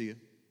so we can see you.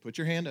 Put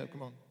your hand up.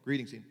 Come on.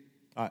 Greeting team.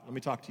 All right, let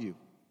me talk to you.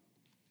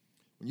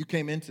 When you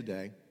came in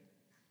today,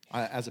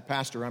 as a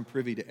pastor, I'm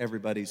privy to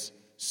everybody's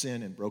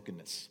sin and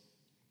brokenness.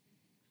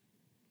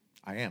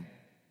 I am.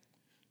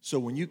 So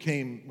when you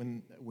came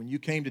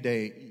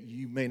today,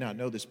 you may not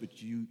know this,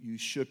 but you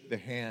shook the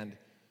hand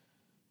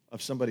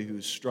of somebody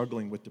who's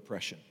struggling with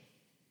depression.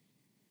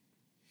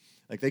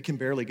 Like they can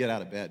barely get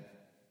out of bed.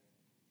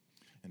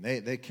 And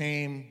they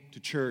came to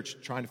church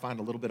trying to find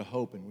a little bit of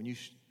hope, and when you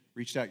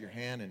reached out your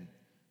hand and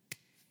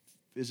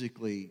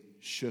physically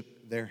shook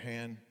their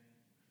hand,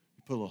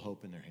 you put a little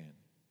hope in their hand.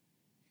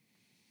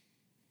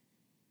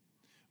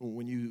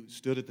 When you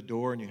stood at the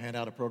door and you hand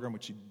out a program,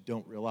 what you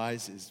don't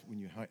realize is when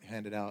you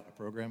handed out a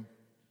program,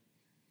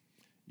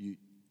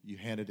 you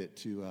handed it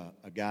to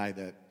a guy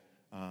that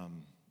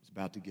is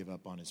about to give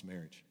up on his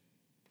marriage.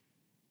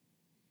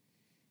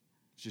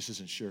 He just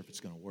isn't sure if it's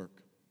going to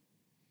work.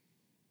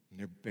 And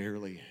they're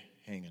barely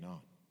hanging on.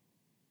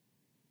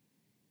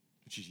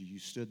 But you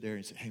stood there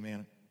and said, hey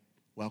man,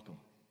 welcome.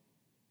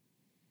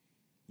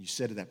 You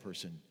said to that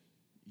person,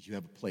 you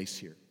have a place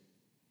here.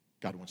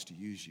 God wants to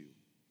use you.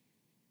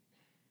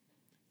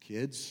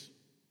 Kids,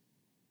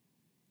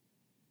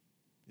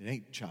 it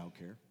ain't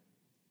childcare.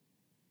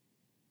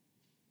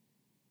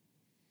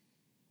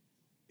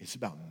 It's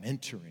about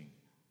mentoring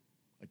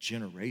a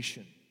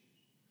generation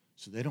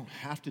so they don't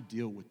have to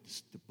deal with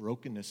the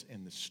brokenness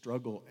and the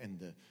struggle and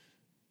the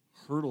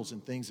hurdles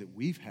and things that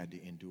we've had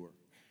to endure.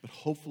 But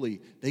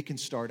hopefully they can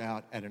start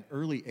out at an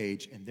early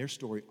age and their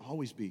story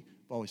always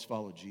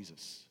followed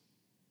Jesus.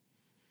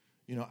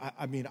 You know,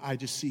 I mean, I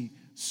just see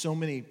so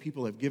many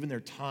people have given their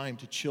time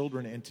to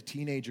children and to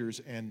teenagers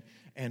and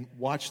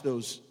watch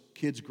those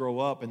kids grow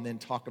up and then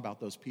talk about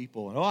those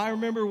people. And, I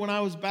remember when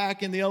I was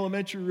back in the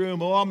elementary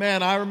room. Oh,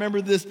 man, I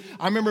remember this.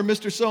 I remember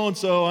Mr.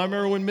 So-and-so. I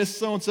remember when Miss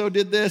So-and-so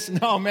did this. And,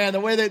 oh, man, the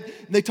way that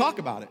they talk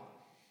about it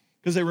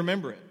because they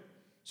remember it.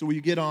 So will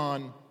you get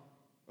on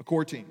a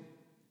core team?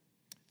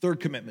 Third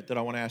commitment that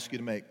I want to ask you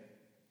to make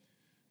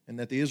and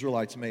that the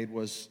Israelites made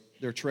was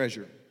their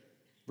treasure.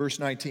 Verse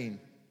 19.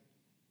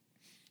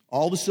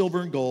 All the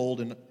silver and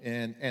gold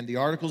and the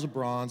articles of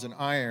bronze and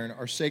iron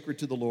are sacred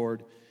to the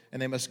Lord,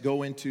 and they must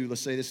go into, let's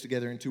say this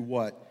together, into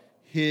what?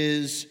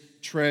 His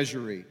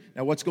treasury.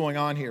 Now, what's going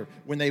on here?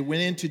 When they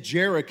went into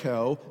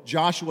Jericho,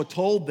 Joshua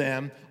told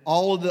them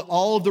all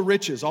of the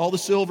riches, all the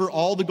silver,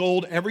 all the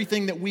gold,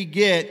 everything that we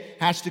get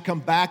has to come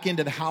back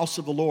into the house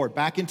of the Lord,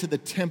 back into the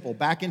temple,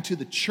 back into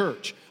the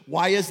church.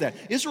 Why is that?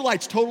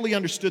 Israelites totally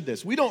understood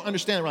this. We don't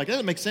understand it. We're like, that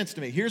doesn't make sense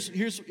to me.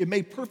 It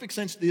made perfect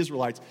sense to the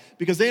Israelites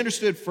because they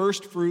understood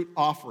first fruit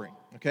offering,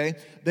 okay?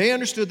 They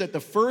understood that the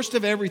first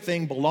of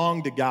everything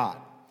belonged to God.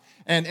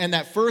 And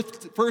that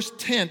first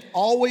tenth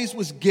always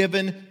was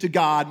given to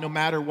God no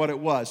matter what it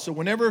was. So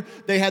whenever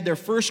they had their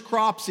first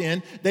crops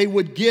in, they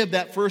would give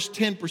that first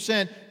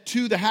 10%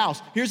 to the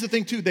house. Here's the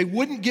thing too, they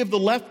wouldn't give the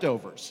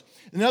leftovers.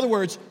 In other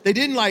words, they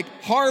didn't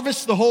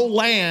harvest the whole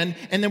land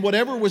and then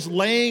whatever was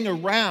laying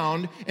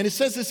around, and it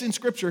says this in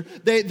Scripture,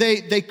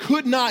 they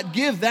could not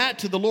give that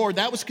to the Lord.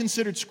 That was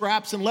considered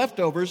scraps and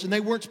leftovers, and they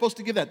weren't supposed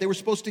to give that. They were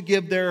supposed to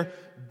give their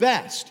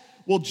best.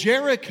 Well,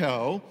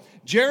 Jericho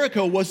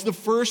was the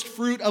first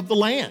fruit of the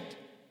land.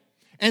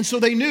 And so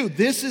they knew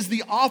this is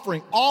the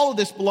offering. All of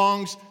this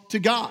belongs to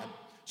God.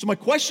 So my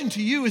question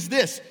to you is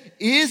this: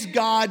 is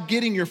God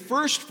getting your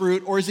first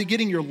fruit or is he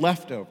getting your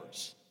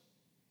leftovers?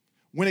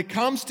 When it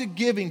comes to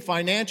giving,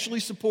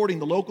 financially supporting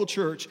the local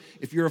church,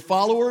 if you're a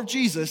follower of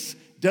Jesus,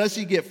 does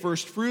he get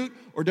first fruit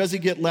or does he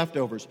get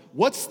leftovers?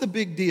 What's the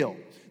big deal?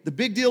 The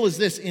big deal is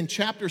this: in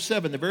chapter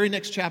 7, the very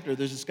next chapter,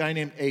 there's this guy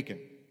named Achan.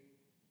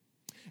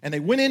 And they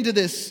went into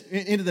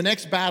the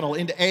next battle,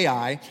 into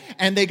Ai,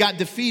 and they got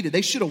defeated.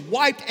 They should have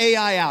wiped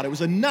Ai out. It was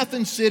a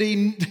nothing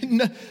city,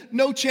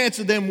 no chance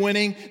of them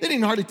winning. They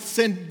didn't hardly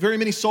send very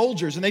many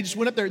soldiers, and they just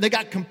went up there. They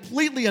got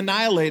completely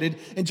annihilated.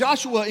 And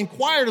Joshua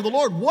inquired of the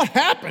Lord, what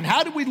happened?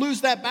 How did we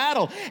lose that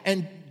battle?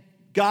 And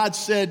God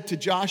said to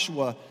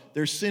Joshua,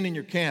 there's sin in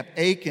your camp.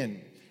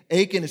 Achan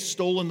has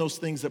stolen those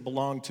things that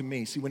belong to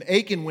me. See, when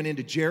Achan went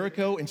into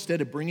Jericho, instead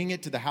of bringing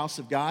it to the house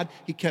of God,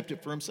 he kept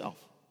it for himself.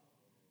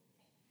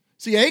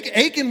 See,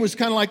 Achan was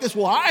kind of like this.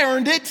 Well, I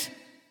earned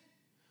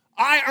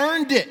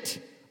it.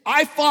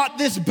 I fought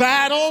this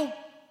battle,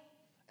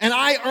 and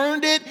I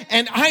earned it,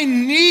 and I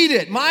need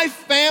it. My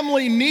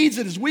family needs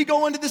it. As we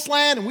go into this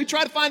land and we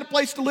try to find a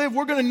place to live,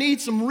 we're going to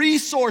need some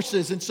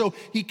resources. And so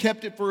he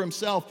kept it for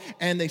himself,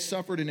 and they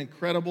suffered an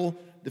incredible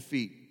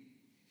defeat.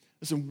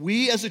 Listen,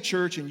 we as a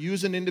church and you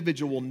as an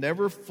individual will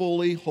never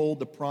fully hold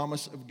the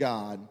promise of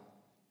God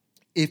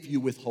if you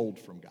withhold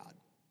from God.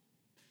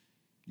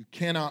 You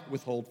cannot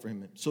withhold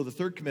from him. So the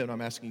third commitment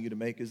I'm asking you to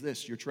make is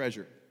this: your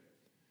treasure.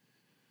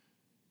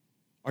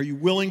 Are you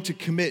willing to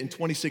commit in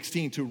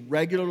 2016 to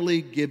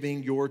regularly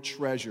giving your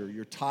treasure,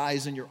 your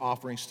tithes and your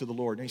offerings to the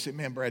Lord? And you say,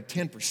 man, Brad,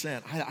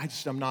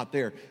 10%, I'm not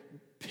there.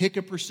 Pick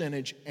a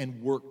percentage and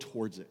work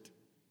towards it.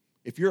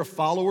 If you're a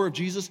follower of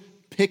Jesus,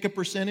 pick a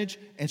percentage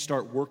and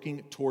start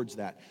working towards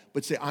that.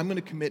 But say, I'm going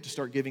to commit to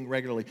start giving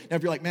regularly. Now,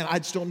 if you're like, man, I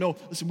just don't know.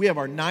 Listen, we have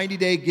our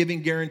 90-day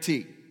giving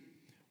guarantee.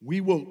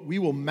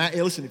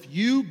 Listen, if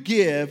you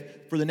give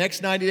for the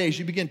next 90 days,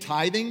 you begin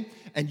tithing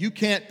and you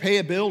can't pay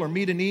a bill or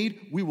meet a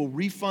need, we will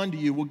refund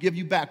you. We'll give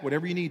you back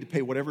whatever you need to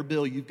pay whatever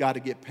bill you've got to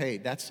get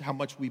paid. That's how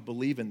much we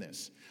believe in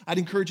this. I'd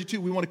encourage you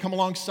too. We want to come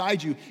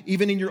alongside you,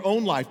 even in your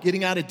own life,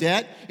 getting out of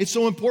debt. It's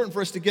so important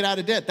for us to get out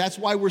of debt. That's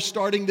why we're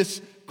starting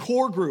this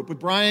core group with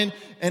Brian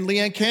and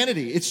Leanne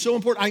Kennedy. It's so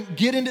important.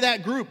 Get into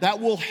that group. That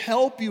will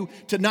help you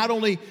to not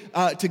only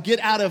to get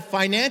out of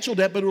financial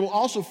debt, but it will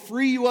also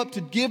free you up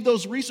to give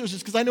those resources,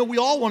 because I know we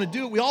all want to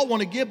do it. We all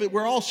want to give, but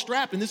we're all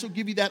strapped, and this will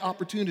give you that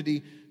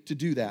opportunity to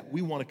do that.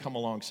 We want to come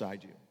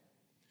alongside you.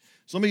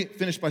 So let me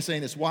finish by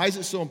saying this. Why is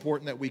it so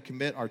important that we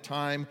commit our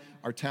time,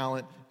 our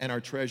talent, and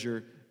our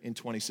treasure in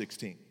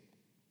 2016?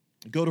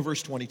 Go to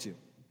verse 22.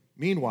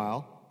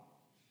 Meanwhile,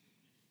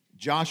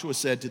 Joshua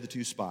said to the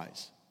two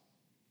spies,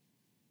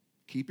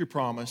 keep your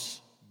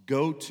promise,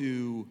 go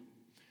to,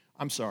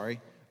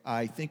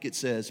 I think it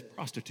says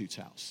prostitute's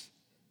house.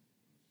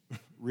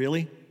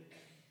 Really?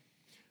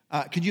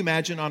 Could you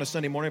imagine on a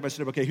Sunday morning if I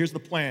said, okay, here's the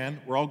plan.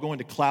 We're all going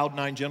to Cloud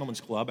 9 Gentlemen's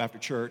Club after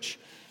church.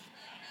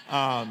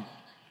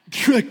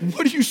 You're like,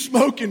 what are you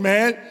smoking,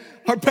 man?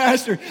 Our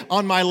pastor,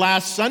 on my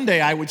last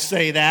Sunday, I would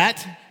say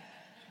that.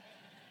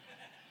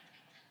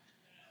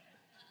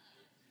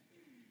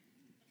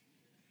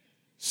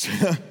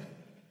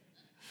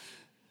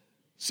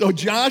 So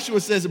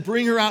Joshua says,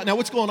 bring her out. Now,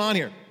 what's going on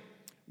here?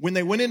 When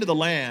they went into the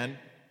land,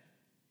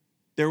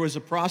 there was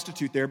a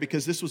prostitute there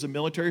because this was a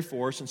military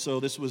force, and so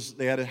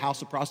they had a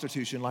house of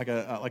prostitution, like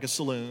a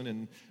saloon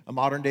and a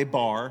modern-day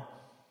bar.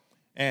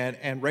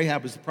 And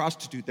Rahab was the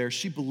prostitute there.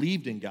 She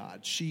believed in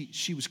God.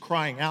 She was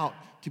crying out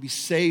to be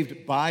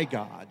saved by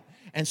God.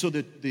 And so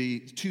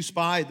the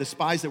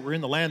spies that were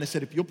in the land, they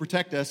said, if you'll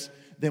protect us,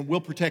 then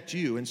we'll protect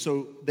you. And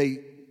so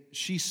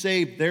she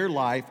saved their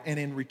life, and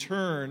in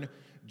return,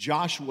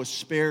 Joshua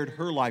spared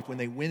her life when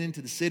they went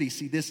into the city.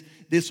 See,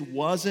 this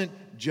wasn't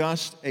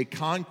just a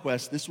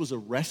conquest, this was a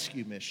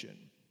rescue mission.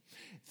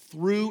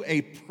 Through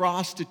a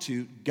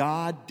prostitute,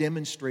 God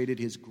demonstrated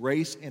his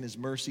grace and his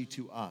mercy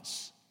to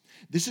us.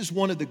 This is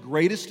one of the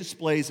greatest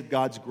displays of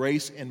God's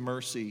grace and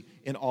mercy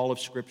in all of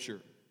Scripture.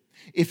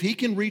 If he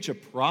can reach a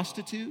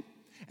prostitute,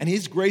 and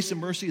his grace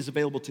and mercy is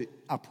available to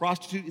a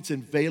prostitute, it's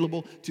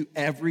available to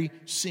every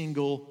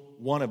single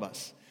one of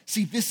us.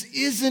 See, this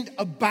isn't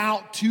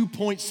about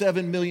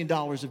 $2.7 million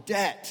of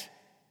debt.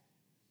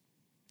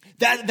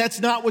 That's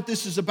not what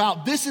this is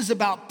about. This is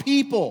about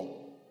people.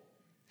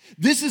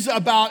 This is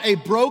about a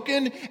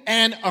broken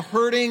and a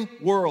hurting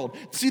world.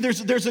 See,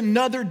 there's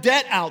another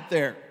debt out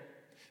there.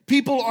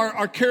 People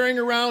are carrying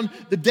around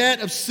the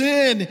debt of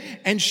sin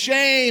and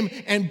shame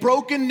and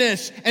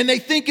brokenness, and they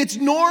think it's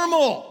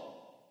normal.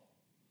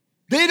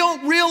 They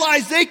don't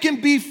realize they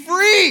can be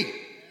free.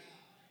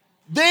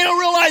 They don't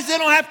realize they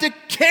don't have to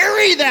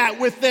carry that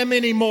with them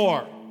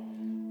anymore.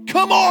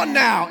 Come on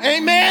now,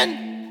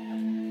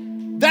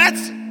 amen?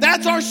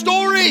 That's our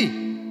story.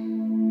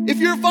 If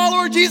you're a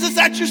follower of Jesus,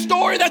 that's your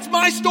story. That's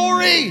my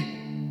story.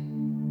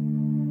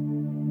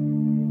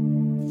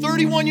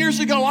 31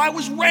 years ago, I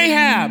was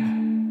Rahab.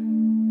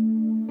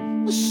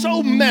 I was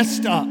so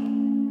messed up.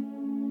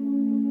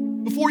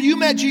 Before you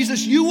met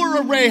Jesus, you were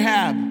a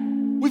Rahab.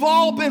 We've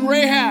all been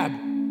Rahab.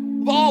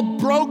 We've all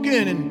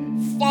broken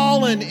and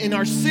fallen in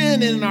our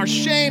sin and in our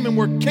shame, and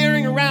we're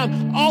carrying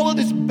around all of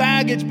this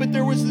baggage. But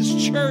there was this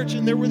church,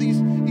 and there were these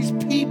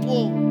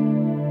people,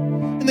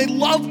 and they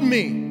loved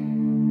me.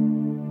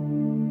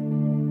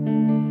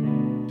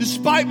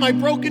 Despite my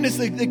brokenness,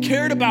 they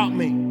cared about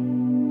me.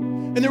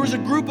 And there was a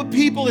group of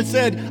people that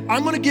said,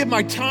 I'm going to give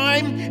my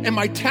time and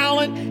my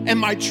talent and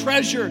my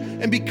treasure.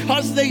 And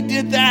because they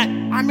did that,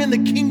 I'm in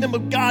the kingdom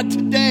of God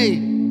today.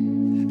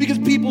 Because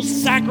people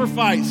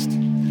sacrificed.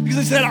 Because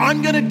they said,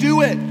 I'm going to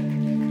do it.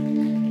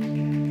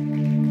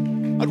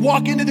 I'd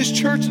walk into this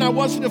church and I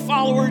wasn't a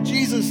follower of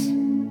Jesus.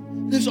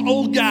 This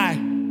old guy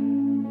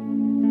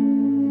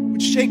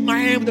would shake my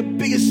hand with the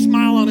biggest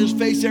smile on his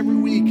face every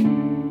week.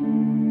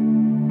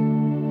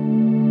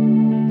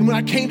 And when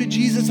I came to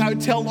Jesus, I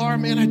would tell Laura,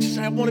 man,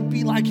 I want to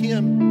be like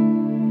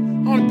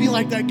him. I want to be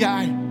like that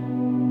guy.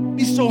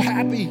 He's so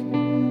happy.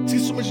 He's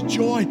got so much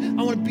joy.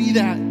 I want to be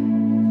that.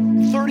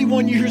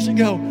 31 years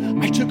ago,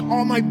 I took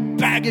all my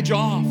baggage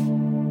off.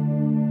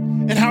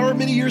 And however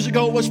many years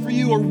ago it was for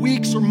you, or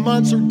weeks or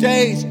months or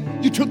days,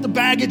 you took the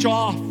baggage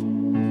off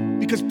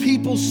because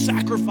people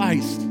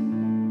sacrificed.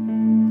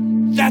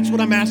 That's what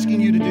I'm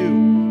asking you to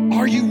do.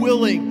 Are you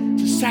willing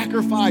to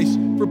sacrifice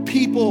for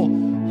people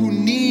who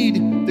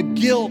need the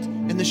guilt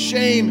and the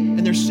shame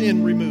and their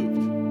sin removed?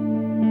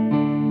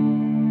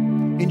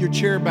 In your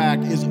chair back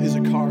is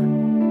a card.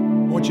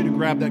 I want you to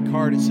grab that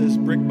card. It says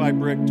Brick by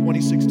Brick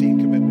 2016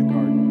 commitment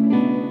card.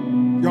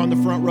 You're on the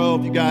front row.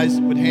 If you guys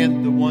would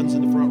hand the ones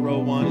in the front row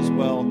one as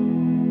well.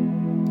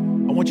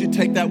 I want you to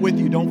take that with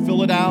you. Don't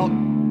fill it out.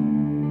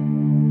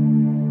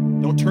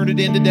 Don't turn it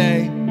in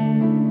today.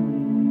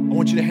 I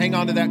want you to hang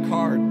on to that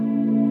card.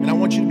 And I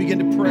want you to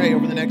begin to pray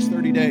over the next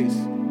 30 days.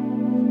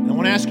 And I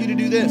want to ask you to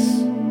do this.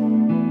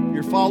 If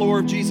you're a follower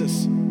of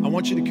Jesus, I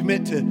want you to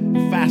commit to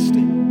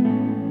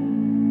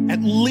fasting.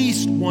 At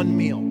least one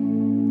meal,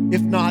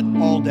 if not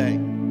all day.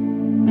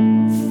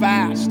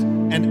 Fast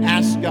and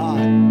ask God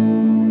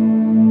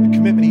the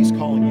commitment He's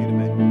calling you to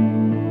make.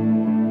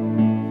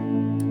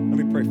 Let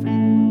me pray for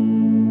you.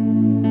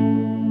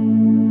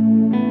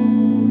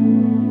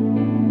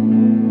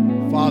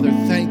 Father,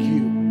 thank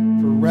you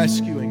for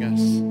rescuing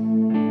us.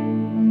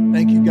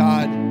 Thank you,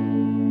 God,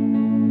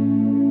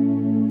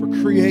 for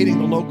creating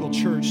the local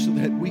church so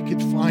that we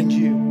could find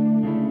you.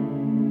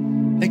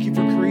 Thank you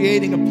for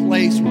creating a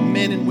place where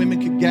men and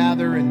women could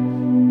gather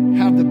and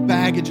have the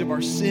baggage of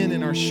our sin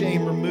and our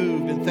shame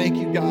removed. And thank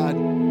you, God,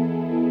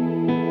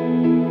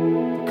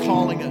 for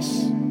calling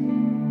us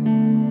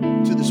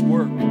to this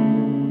work.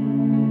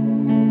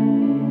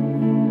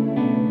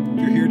 If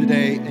you're here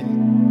today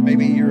and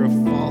maybe you're a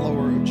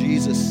follower of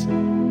Jesus,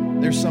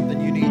 there's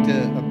something you need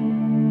to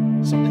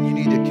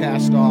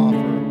cast off, or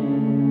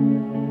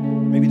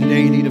maybe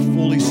today you need to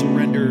fully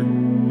surrender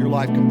your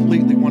life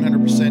completely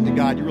 100% to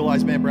God. You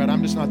realize, man, Brad,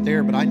 I'm just not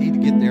there, but I need to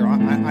get there.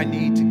 I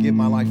need to give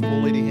my life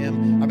fully to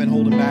Him. I've been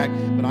holding back,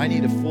 but I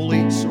need to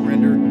fully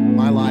surrender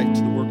my life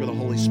to the work of the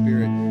Holy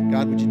Spirit.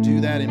 God, would you do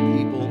that in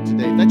people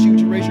today? If that's you, would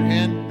you raise your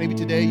hand? Maybe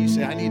today you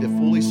say, I need to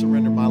fully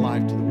surrender my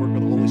life to the work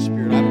of the Holy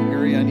Spirit. I have an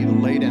area I need to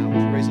lay down.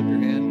 Would you raise up your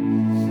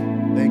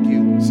hand? Thank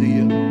you. See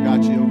you.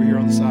 Got you over here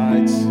on the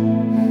sides.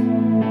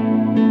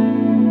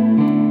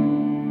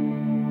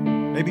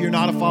 Maybe you're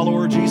not a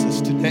follower of Jesus.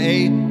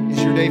 Today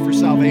is your day for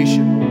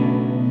salvation.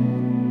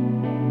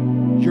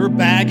 Your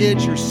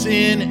baggage, your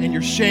sin, and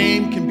your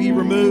shame can be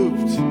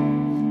removed.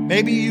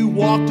 Maybe you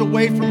walked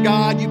away from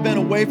God. You've been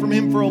away from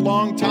Him for a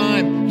long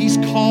time. He's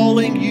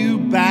calling you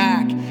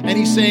back. And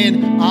He's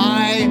saying,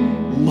 I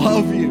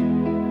love you.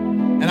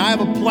 And I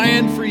have a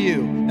plan for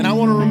you. And I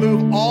want to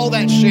remove all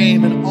that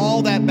shame and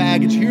all that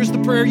baggage. Here's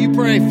the prayer you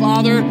pray.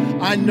 Father,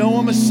 I know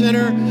I'm a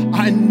sinner.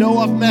 I know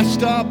I've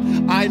messed up.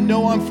 I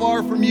know I'm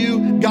far from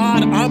you.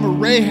 God, I'm a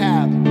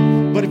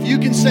Rahab. But if you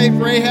can save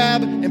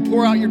Rahab and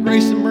pour out your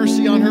grace and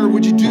mercy on her,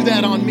 would you do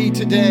that on me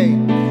today?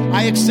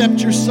 I accept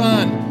your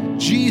Son,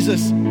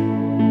 Jesus,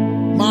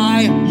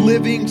 my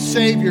living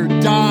Savior,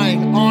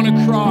 dying on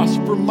a cross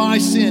for my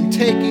sin,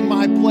 taking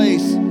my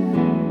place,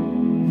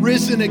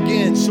 risen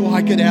again so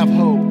I could have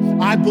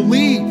hope. I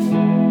believe.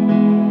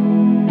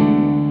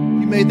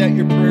 You made that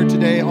your prayer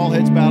today, all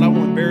heads bowed. I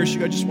won't embarrass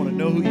you. I just want to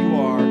know who you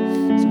are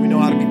so we know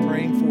how to be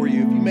praying for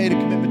you. If you made a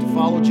commitment to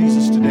follow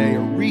Jesus today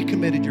or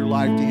recommitted your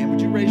life to Him,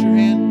 would you raise your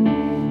hand?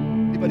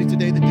 Anybody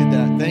today that did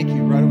that? Thank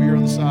you. Right over here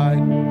on the side.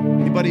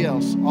 Anybody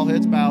else? All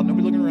heads bowed.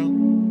 Nobody looking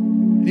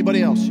around.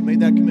 Anybody else? You made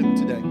that commitment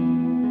today.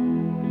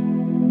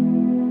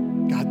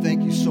 God,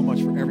 thank you so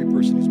much for every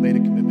person who's made a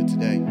commitment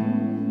today.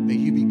 May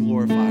you be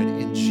glorified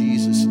in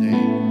Jesus'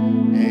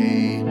 name.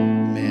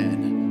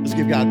 Amen. Let's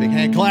give God a big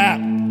hand clap.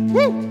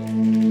 Woo!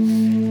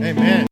 Amen.